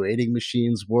excavators and grading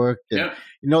machines worked, and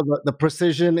the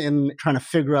precision in trying to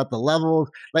figure out the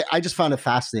levels. Like, I just found it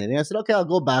fascinating. I said, okay, I'll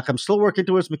go back. I'm still working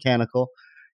towards mechanical,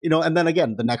 and then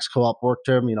again, the next co-op work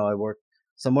term, I worked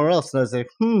somewhere else, and I was like,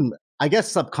 I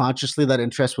guess subconsciously that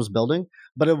interest was building,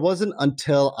 but it wasn't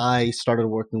until I started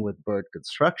working with Bird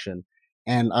Construction,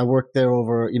 and I worked there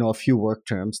over, a few work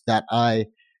terms, that I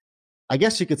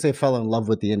guess you could say fell in love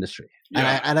with the industry.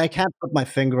 Yeah. And I can't put my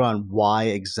finger on why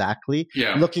exactly.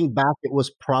 Yeah. Looking back, it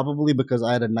was probably because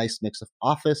I had a nice mix of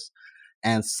office,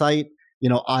 and site.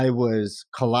 I was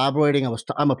collaborating.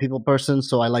 I'm a people person,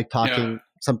 so I like talking. Yeah.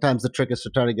 Sometimes the trick is to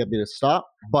try to get me to stop,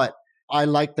 but I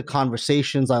like the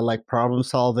conversations. I like problem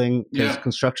solving, because Yeah.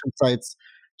 construction sites,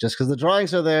 just because the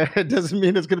drawings are there, it doesn't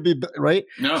mean it's going to be right.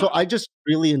 No. So I just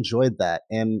really enjoyed that,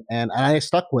 and I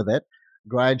stuck with it.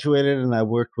 Graduated, and I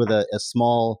worked with a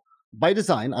small, by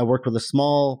design, I worked with a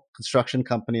small construction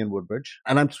company in Woodbridge,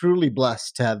 and I'm truly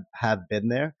blessed to have been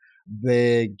there.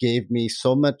 They gave me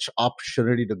so much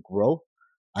opportunity to grow.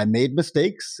 I made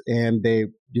mistakes, and they,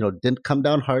 didn't come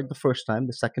down hard the first time.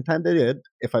 The second time they did.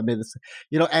 If I made this,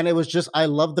 and it was just, I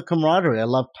love the camaraderie. I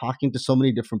love talking to so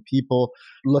many different people,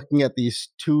 looking at these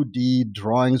 2D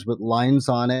drawings with lines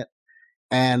on it.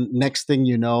 And next thing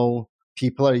you know,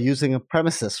 people are using a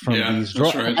premises from these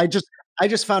drawings. Right. I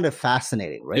just found it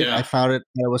fascinating, right? Yeah. I found it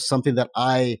was something that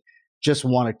I just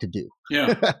wanted to do.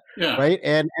 Yeah. Yeah. Right.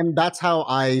 And that's how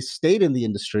I stayed in the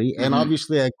industry. And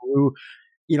obviously I grew,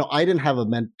 I didn't have a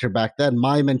mentor back then.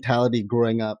 My mentality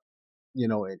growing up,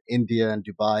 in India and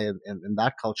Dubai and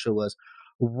that culture was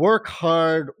work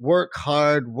hard, work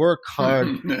hard, work hard.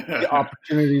 The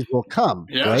opportunities will come.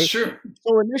 Yeah, right? Sure.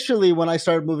 So initially when I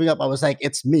started moving up, I was like,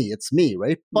 it's me,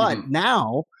 right? But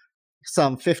now,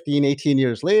 some 15, 18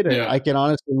 years later, I can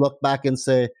honestly look back and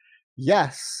say,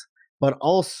 yes, but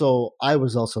also I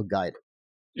was also guided.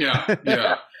 Yeah.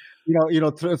 Yeah.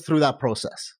 Through that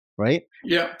process. Right?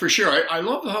 Yeah, for sure. I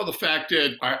love the fact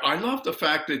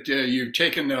that you've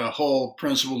taken the whole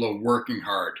principle of working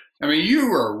hard. I mean,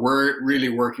 you are really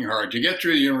working hard to get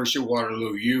through the University of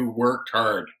Waterloo. You worked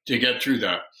hard to get through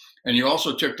that, and you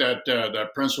also took that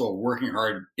principle of working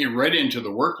hard right into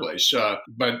the workplace.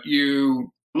 But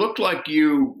you looked like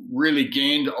you really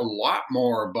gained a lot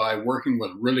more by working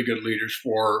with really good leaders.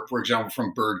 For example,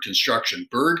 from Bird Construction.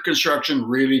 Bird Construction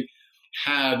really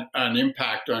had an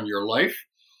impact on your life.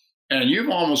 And you've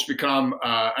almost become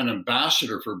an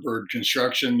ambassador for Bird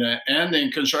Construction and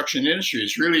the construction industry.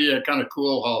 It's really kind of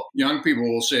cool how young people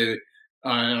will say,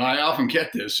 and I often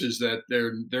get this, is that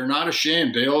they're not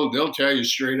ashamed. They'll tell you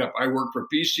straight up, I work for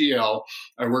PCL,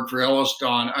 I work for Ellis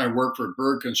Don, I work for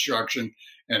Bird Construction,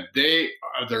 and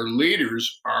their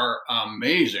leaders are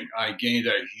amazing. I gained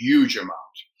a huge amount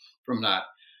from that.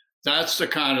 That's the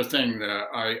kind of thing that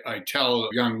I tell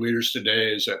young leaders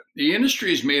today, is that the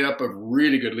industry is made up of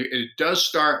really good leaders. It does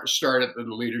start at the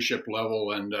leadership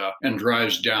level and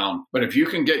drives down. But if you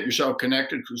can get yourself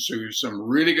connected to some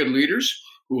really good leaders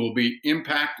who will bring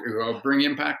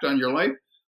impact on your life,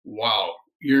 wow,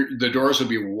 the doors will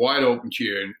be wide open to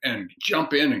you, and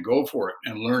jump in and go for it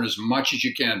and learn as much as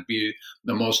you can. Be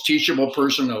the most teachable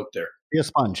person out there. Be a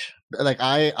sponge. Like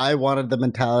I wanted the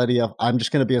mentality of, I'm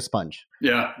just going to be a sponge.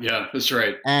 Yeah, that's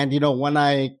right. And, when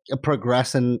I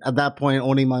progress, and at that point,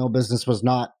 owning my own business was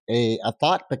not a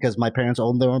thought, because my parents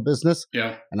owned their own business.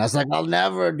 Yeah. And I was like, I'll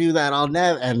never do that. I'll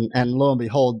never. And lo and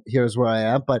behold, here's where I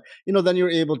am. But, then you're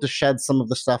able to shed some of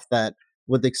the stuff that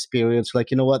with experience, like,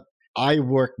 what? I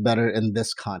work better in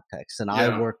this context, and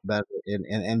I work better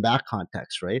in that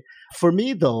context, right? For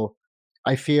me, though,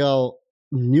 I feel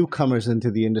newcomers into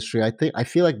the industry, I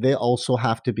feel like they also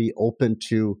have to be open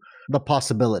to the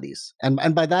possibilities.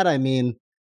 And by that, I mean,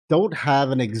 don't have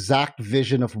an exact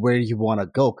vision of where you want to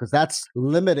go, because that's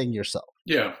limiting yourself.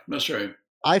 Yeah, that's right.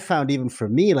 I found, even for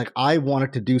me, like, I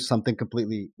wanted to do something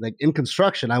completely, like in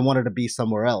construction, I wanted to be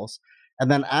somewhere else.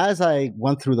 And then as I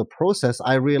went through the process,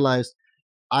 I realized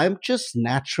I'm just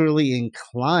naturally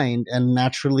inclined and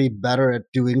naturally better at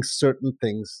doing certain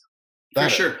things better.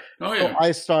 For sure. Oh, yeah. So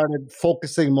I started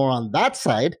focusing more on that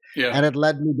side, and it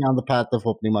led me down the path of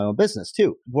opening my own business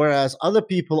too. Whereas other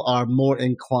people are more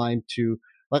inclined to,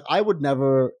 like, I would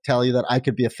never tell you that I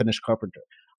could be a finished carpenter.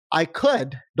 I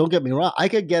could, don't get me wrong, I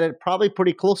could get it probably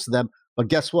pretty close to them, but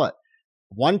guess what?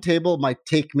 One table might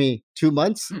take me 2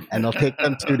 months, and it'll take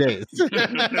them 2 days. That's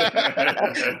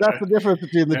the difference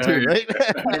between the two, right?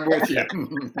 I'm with you.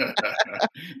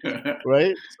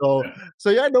 Right. So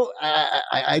yeah, no,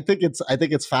 I think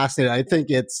it's fascinating. I think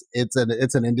it's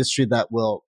an industry that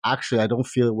will actually, I don't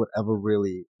feel it would ever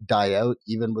really die out,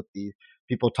 even with the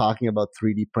people talking about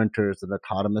 3D printers and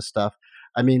autonomous stuff.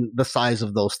 I mean, the size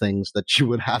of those things that you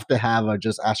would have to have are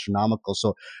just astronomical.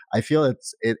 So I feel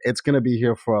it's going to be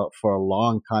here for a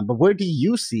long time. But where do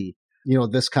you see,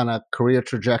 this kind of career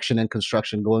trajectory in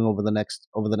construction going over the next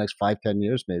 5-10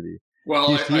 years, maybe? Well,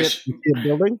 do you see it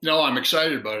building? No, I'm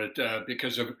excited about it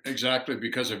because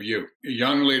of you.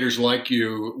 Young leaders like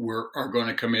you are going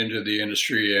to come into the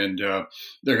industry, and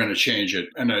they're going to change it,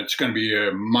 and it's going to be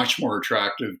much more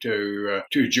attractive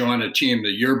to join a team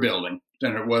that you're building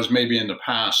than it was maybe in the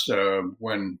past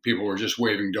when people were just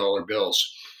waving dollar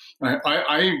bills.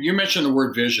 You mentioned the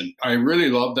word vision. I really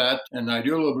love that. And I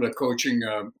do a little bit of coaching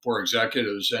for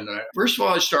executives. And first of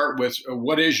all, I start with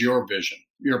what is your vision,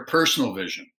 your personal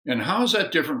vision? And how is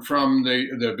that different from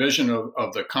the vision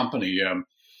of the company?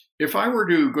 If I were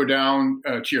to go down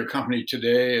to your company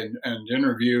today and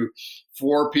interview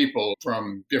 4 people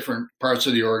from different parts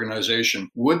of the organization,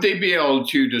 would they be able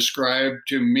to describe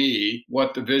to me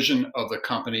what the vision of the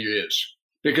company is?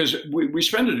 Because we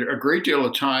spend a great deal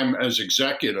of time as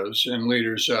executives and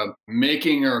leaders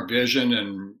making our vision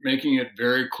and making it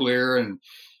very clear and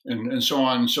so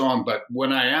on and so on. But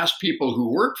when I ask people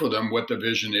who work for them what the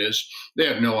vision is, they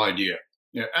have no idea.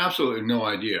 Yeah, absolutely no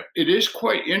idea. It is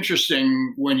quite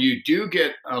interesting when you do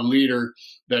get a leader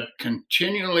that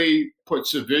continually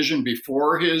puts a vision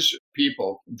before his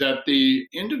people, that the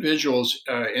individuals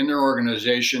in their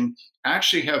organization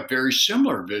actually have very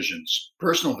similar visions,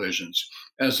 personal visions,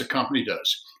 as the company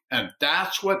does. And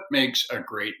that's what makes a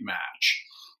great match.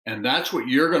 And that's what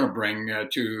you're going to bring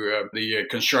to the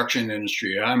construction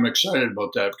industry. I'm excited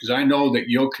about that because I know that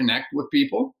you'll connect with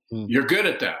people. You're good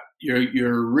at that.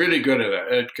 You're really good at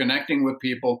it, at connecting with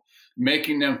people,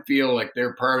 making them feel like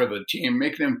they're part of a team,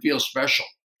 making them feel special.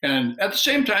 And at the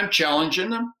same time, challenging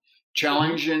them,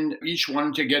 challenging each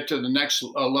one to get to the next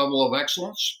level of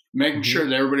excellence, making sure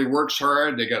that everybody works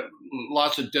hard, they got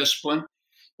lots of discipline.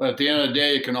 But at the end of the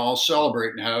day, you can all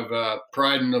celebrate and have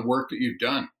pride in the work that you've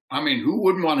done. I mean, who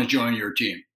wouldn't want to join your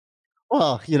team?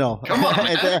 Well, Come on,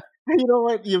 man. you know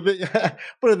what?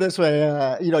 Put it this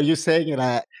way. You're saying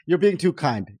it. You're being too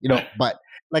kind. But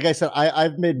like I said,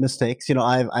 I've made mistakes.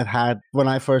 I've had when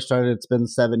I first started. It's been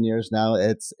 7 years now.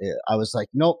 I was like,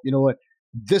 nope. You know what?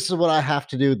 This is what I have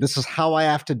to do. This is how I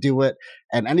have to do it.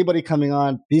 And anybody coming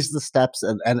on, these are the steps.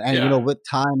 And with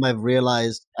time, I've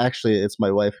realized, actually, it's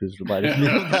my wife who's reminding me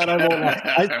of that.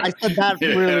 I said that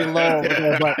really low.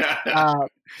 But,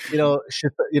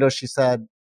 she said,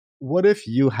 what if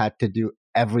you had to do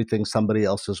everything somebody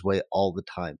else's way all the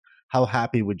time? How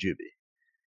happy would you be?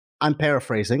 I'm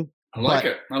paraphrasing. I like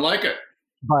it.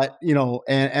 But,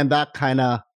 and that kind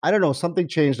of, I don't know, something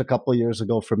changed a couple of years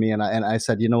ago for me. And I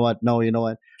said, you know what?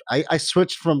 I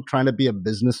switched from trying to be a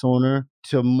business owner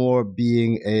to more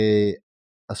being a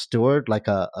steward, like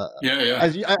I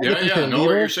know what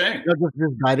you're saying.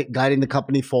 Just guiding the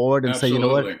company forward and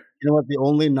Absolutely. say, you know what? The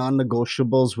only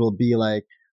non-negotiables will be like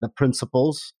the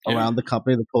principles around the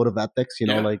company, the code of ethics,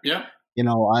 I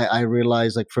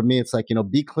realize, like, for me, it's like,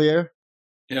 be clear,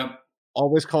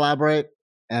 always collaborate,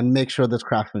 and make sure there's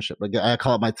craftsmanship. Like, I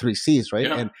call it my 3 C's, right?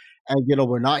 Yeah. And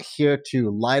we're not here to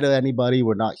lie to anybody.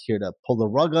 We're not here to pull the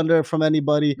rug under from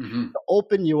anybody. Mm-hmm. The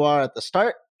open you are at the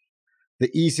start, the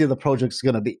easier the project's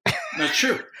going to be. That's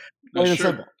true. Plain and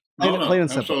simple. Plain and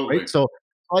simple, absolutely. right? So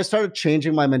I started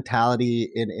changing my mentality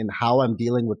in how I'm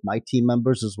dealing with my team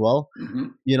members as well.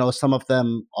 Mm-hmm. Some of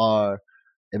them are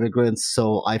immigrants,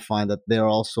 so I find that they're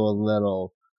also a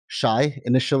little shy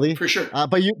initially. For sure.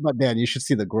 But man, you should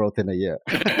see the growth in a year.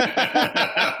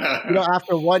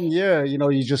 After 1 year,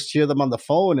 you just hear them on the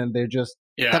phone and they're just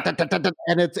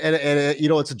and it's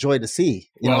a joy to see.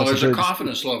 There's a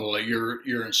confidence level that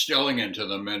you're instilling into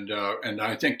them, and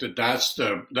I think that's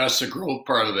the growth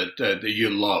part of it that you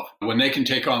love, when they can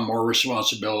take on more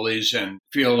responsibilities and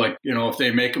feel like if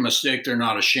they make a mistake, they're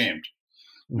not ashamed,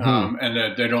 and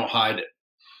that they don't hide it.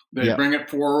 They bring it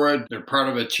forward. They're part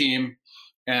of a team.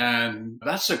 And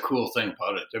that's the cool thing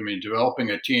about it. I mean, developing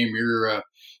a team, you're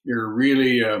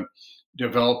really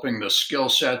developing the skill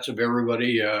sets of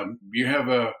everybody. You have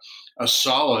a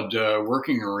solid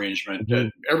working arrangement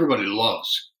that everybody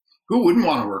loves. Who wouldn't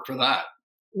want to work for that?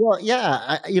 Well,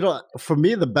 yeah. For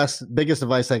me, the biggest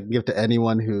advice I can give to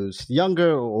anyone who's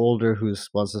younger or older who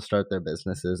wants to start their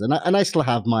businesses, and I still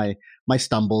have my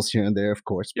stumbles here and there, of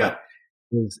course. Yeah. But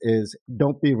is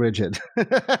don't be rigid,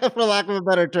 for lack of a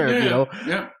better term.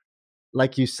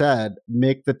 Like you said,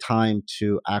 make the time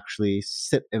to actually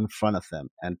sit in front of them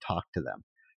and talk to them.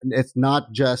 And it's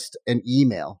not just an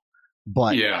email,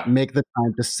 but make the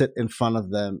time to sit in front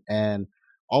of them and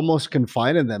almost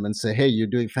confide in them and say, hey, you're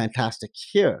doing fantastic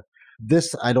here.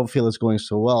 This I don't feel is going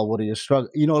so well. What are your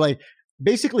struggles?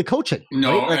 Basically coaching.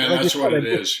 No, right? and that's what it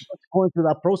is. Going through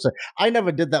that process. I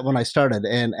never did that when I started,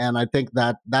 and I think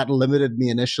that limited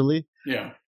me initially.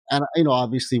 Yeah. And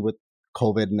obviously with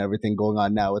COVID and everything going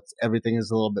on now, everything is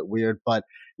a little bit weird. But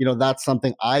that's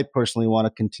something I personally want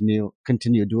to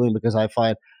continue doing, because I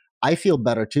feel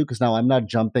better too, because now I'm not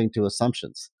jumping to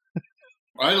assumptions.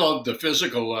 I love the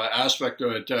physical aspect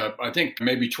of it. I think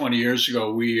maybe 20 years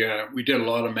ago, we did a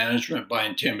lot of management by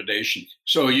intimidation.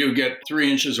 So you get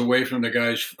 3 inches away from the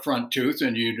guy's front tooth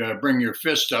and you'd bring your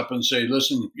fist up and say,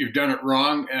 listen, you've done it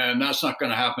wrong, and that's not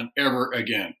going to happen ever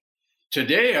again.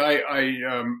 Today,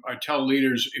 I tell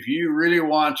leaders, if you really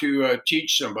want to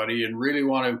teach somebody and really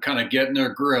want to kind of get in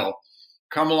their grill,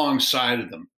 come alongside of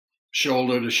them,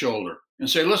 shoulder to shoulder, and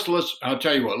say, I'll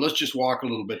tell you what, let's just walk a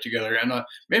little bit together, and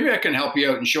maybe I can help you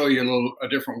out and show you a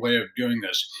different way of doing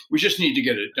this. We just need to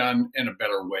get it done in a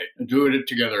better way and do it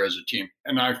together as a team.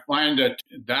 And I find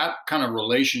that kind of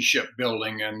relationship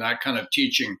building and that kind of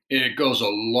teaching, it goes a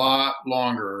lot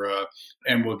longer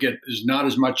and there's not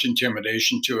as much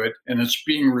intimidation to it, and it's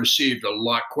being received a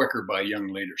lot quicker by young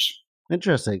leaders.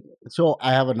 Interesting. So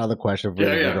I have another question for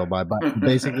you, Go by, but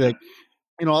basically,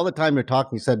 all the time you're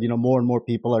talking, you said, more and more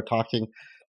people are talking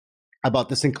about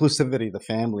this inclusivity, the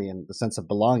family, and the sense of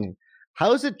belonging.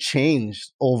 How has it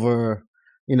changed over,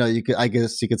 I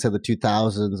guess you could say the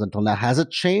 2000s until now? Has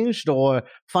it changed, or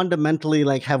fundamentally,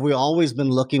 have we always been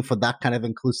looking for that kind of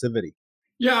inclusivity?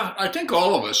 Yeah, I think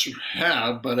all of us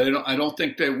have, but I don't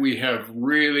think that we have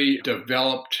really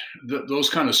developed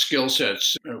those kind of skill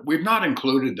sets. We've not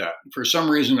included that. For some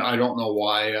reason, I don't know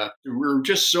why. We're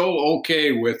just so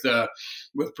okay with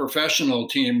professional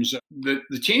teams. The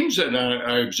teams that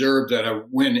I observe that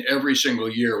win every single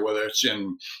year, whether it's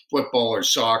in football or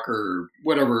soccer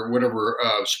or whatever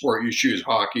sport you choose,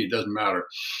 hockey, doesn't matter.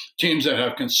 Teams that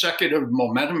have consecutive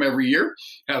momentum every year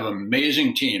have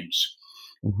amazing teams.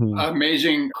 Mm-hmm.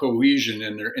 Amazing cohesion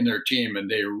in their team, and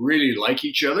they really like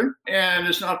each other. And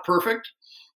it's not perfect.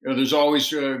 There's always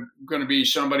going to be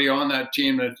somebody on that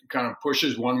team that kind of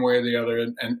pushes one way or the other,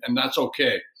 and that's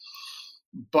okay.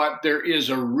 But there is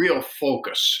a real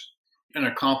focus in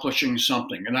accomplishing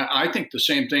something. And I think the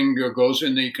same thing goes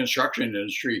in the construction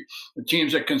industry. The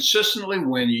teams that consistently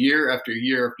win year after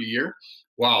year after year,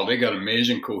 wow, they got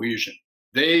amazing cohesion.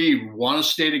 They want to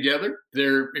stay together.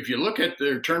 If you look at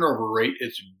their turnover rate,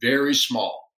 it's very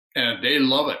small, and they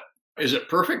love it. Is it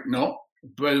perfect? No.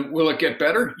 But will it get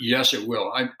better? Yes, it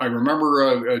will. I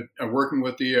remember working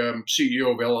with the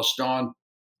CEO of Ellis Don,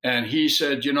 and he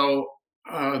said,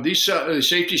 these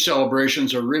safety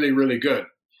celebrations are really, really good.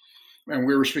 And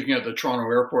we were speaking at the Toronto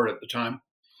airport at the time.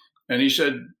 And he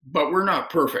said, but we're not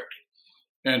perfect.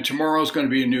 And tomorrow's going to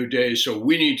be a new day, so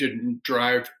we need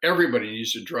to everybody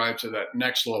needs to drive to that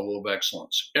next level of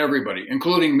excellence. Everybody,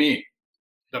 including me.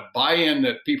 The buy-in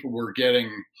that people were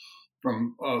getting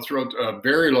from throughout a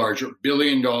very large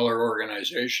billion-dollar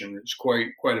organization is quite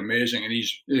amazing. And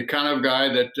he's the kind of guy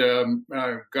that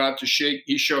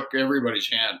he shook everybody's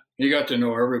hand. He got to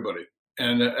know everybody.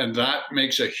 And that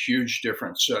makes a huge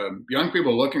difference. Young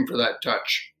people looking for that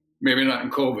touch, maybe not in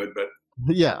COVID, but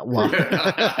yeah, well,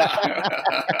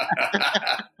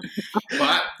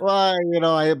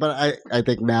 I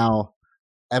think now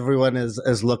everyone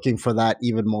is looking for that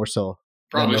even more so.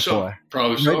 Probably so.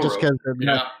 Probably so. Just because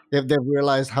they've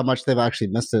realized how much they've actually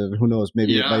missed it, and who knows,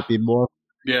 maybe it might be more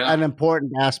an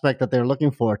important aspect that they're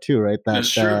looking for too, right?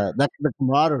 That's the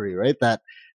camaraderie, right? That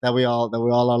we all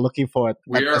are looking for,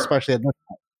 especially at this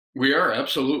time. We are,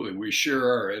 absolutely. We sure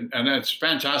are. And it's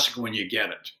fantastic when you get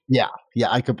it. Yeah,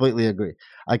 I completely agree.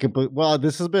 Well,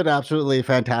 this has been absolutely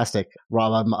fantastic,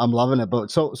 Rob. I'm loving it.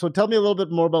 But so tell me a little bit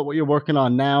more about what you're working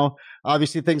on now.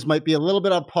 Obviously, things might be a little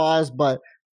bit on pause, but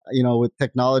with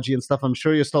technology and stuff, I'm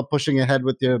sure you're still pushing ahead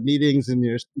with your meetings and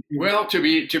your. Well, to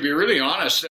be really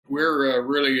honest, we're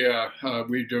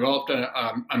we developed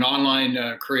an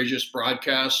online Courageous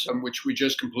broadcast, which we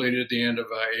just completed at the end of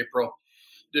April.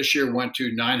 This year went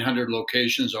to 900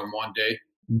 locations on one day.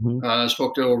 Mm-hmm.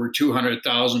 Spoke to over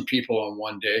 200,000 people on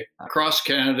one day. Across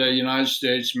Canada, United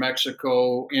States,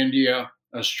 Mexico, India,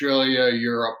 Australia,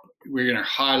 Europe. We're in a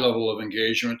high level of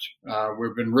engagement.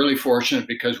 We've been really fortunate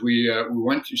because we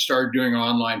started doing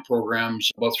online programs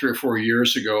about 3 or 4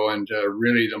 years ago, and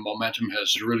really the momentum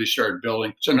has really started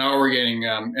building. So now we're getting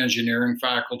engineering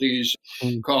faculties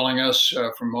calling us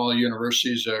from all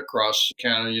universities across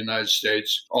Canada, United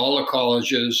States. All the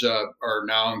colleges are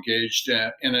now engaged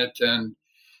in it, and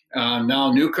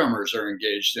now newcomers are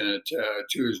engaged in it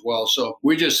too as well. So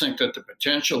we just think that the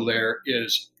potential there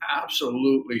is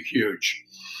absolutely huge.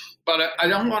 But I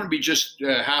don't want to be just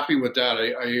happy with that.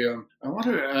 I want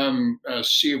to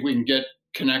see if we can get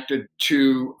connected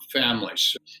to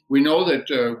families. We know that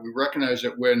we recognize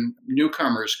that when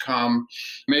newcomers come,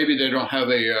 maybe they don't have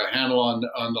a handle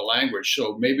on the language.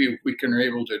 So maybe if we can be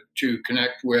able to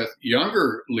connect with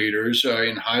younger leaders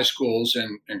in high schools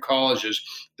and colleges,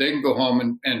 they can go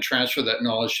home and transfer that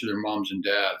knowledge to their moms and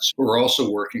dads who are also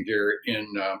working here in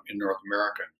North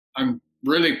America. I'm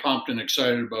really pumped and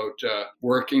excited about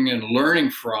working and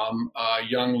learning from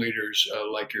young leaders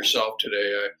like yourself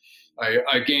today.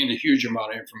 I gained a huge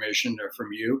amount of information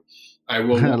from you. I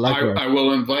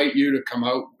will invite you to come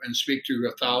out and speak to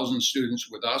 1,000 students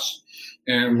with us,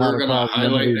 and we're going to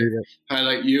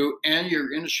highlight you and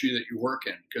your industry that you work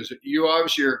in, because you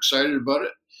obviously are excited about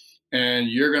it, and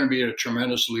you're going to be a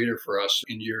tremendous leader for us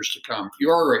in years to come. You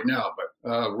are right now, but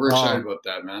we're excited about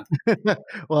that, man.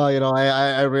 Well,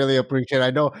 I really appreciate it.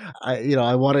 I know,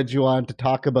 I wanted you on to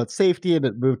talk about safety, and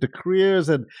it moved to careers,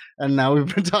 and now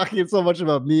we've been talking so much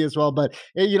about me as well. But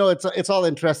it's all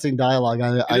interesting dialogue.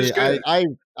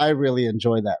 I really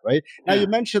enjoy that. Right now, you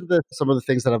mentioned some of the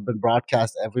things that have been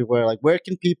broadcast everywhere. Like, where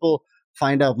can people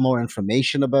find out more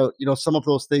information about some of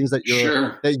those things that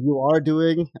you are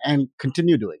doing and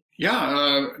continue doing?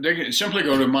 Yeah, they can simply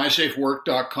go to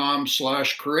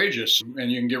mysafework.com/courageous,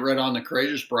 and you can get right on the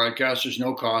Courageous broadcast. There's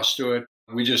no cost to it.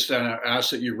 We just ask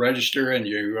that you register and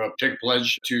you take a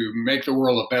pledge to make the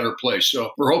world a better place. So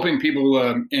we're hoping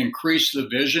people increase the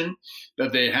vision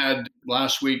that they had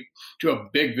last week to a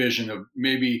big vision of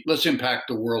maybe let's impact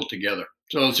the world together.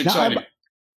 So it's exciting.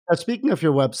 Speaking of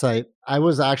your website, I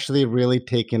was actually really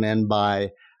taken in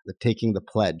by taking the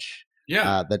pledge.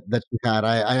 Yeah, that you had.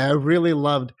 I really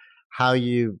loved how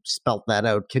you spelt that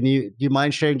out. Do you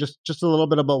mind sharing just a little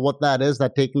bit about what that is,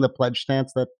 that taking the pledge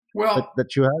stance that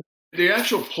you had? The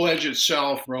actual pledge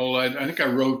itself, Raul, I think I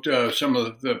wrote some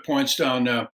of the points down.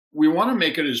 We want to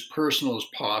make it as personal as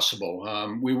possible.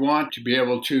 We want to be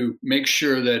able to make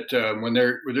sure that when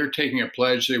they're taking a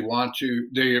pledge,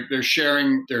 they're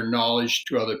sharing their knowledge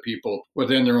to other people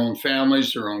within their own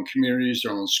families, their own communities,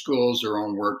 their own schools, their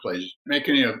own workplaces,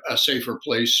 making it a safer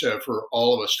place for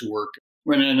all of us to work.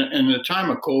 When in the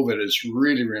time of COVID, it's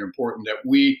really, really important that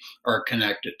we are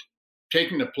connected.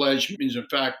 Taking the pledge means, in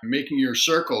fact, making your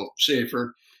circle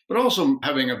safer, but also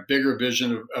having a bigger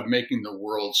vision of making the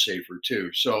world safer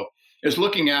too. So it's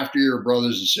looking after your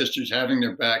brothers and sisters, having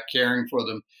their back, caring for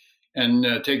them, and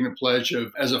taking the pledge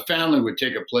of, as a family would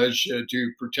take a pledge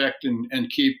to protect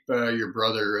and keep your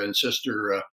brother and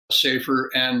sister safer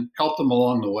and help them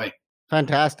along the way.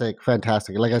 Fantastic.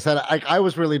 Like I said, I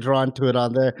was really drawn to it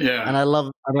on there. Yeah. And I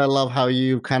love how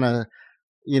you kind of,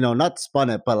 not spun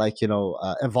it, but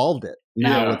evolved it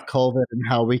now with COVID and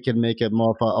how we can make it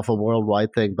more of a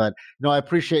worldwide thing. But, I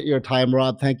appreciate your time,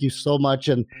 Rob. Thank you so much.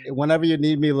 And whenever you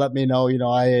need me, let me know.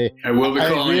 I will be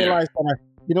calling you.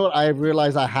 I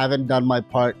realized I haven't done my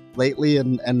part lately,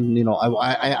 and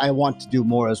I want to do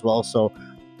more as well. So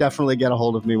definitely get a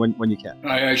hold of me when you can.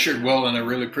 I sure will, and I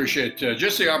really appreciate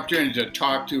just the opportunity to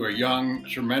talk to a young,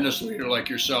 tremendous leader like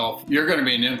yourself. You're going to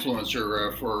be an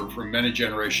influencer for many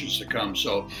generations to come.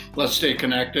 So let's stay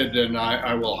connected, and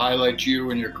I will highlight you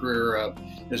and your career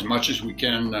as much as we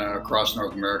can across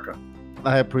North America.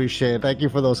 I appreciate it. Thank you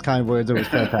for those kind words. It was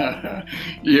fantastic.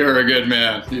 You're a good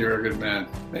man.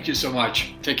 Thank you so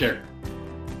much. Take care.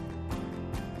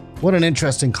 What an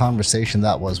interesting conversation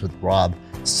that was with Rob.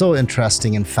 So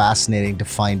interesting and fascinating to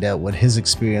find out what his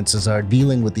experiences are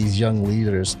dealing with these young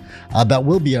leaders that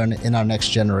will be in our next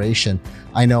generation.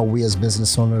 I know we as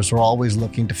business owners are always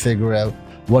looking to figure out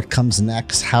what comes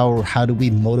next, how do we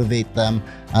motivate them,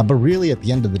 but really at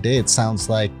the end of the day, it sounds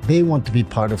like they want to be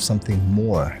part of something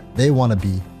more. They want to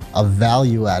be a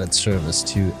value-added service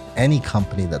to any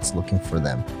company that's looking for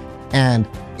them. And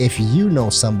if you know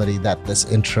somebody that this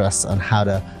interests on how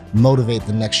to motivate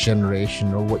the next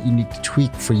generation, or what you need to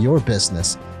tweak for your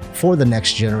business for the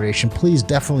next generation, please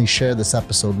definitely share this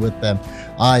episode with them.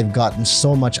 I've gotten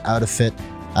so much out of it,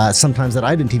 sometimes that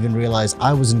I didn't even realize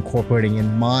I was incorporating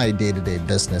in my day-to-day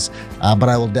business, but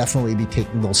I will definitely be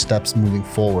taking those steps moving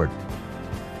forward.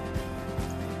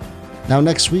 Now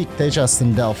next week, Tejas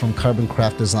Sindel from Carbon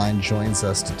Craft Design joins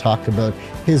us to talk about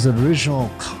his original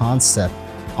concept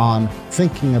on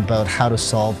thinking about how to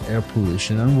solve air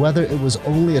pollution and whether it was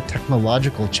only a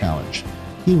technological challenge.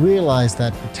 He realized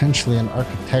that potentially an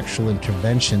architectural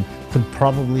intervention could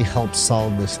probably help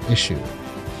solve this issue.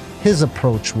 His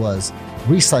approach was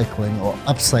recycling or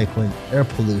upcycling air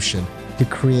pollution to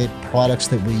create products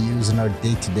that we use in our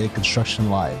day-to-day construction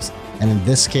lives, and in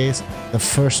this case, the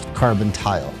first carbon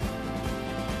tile.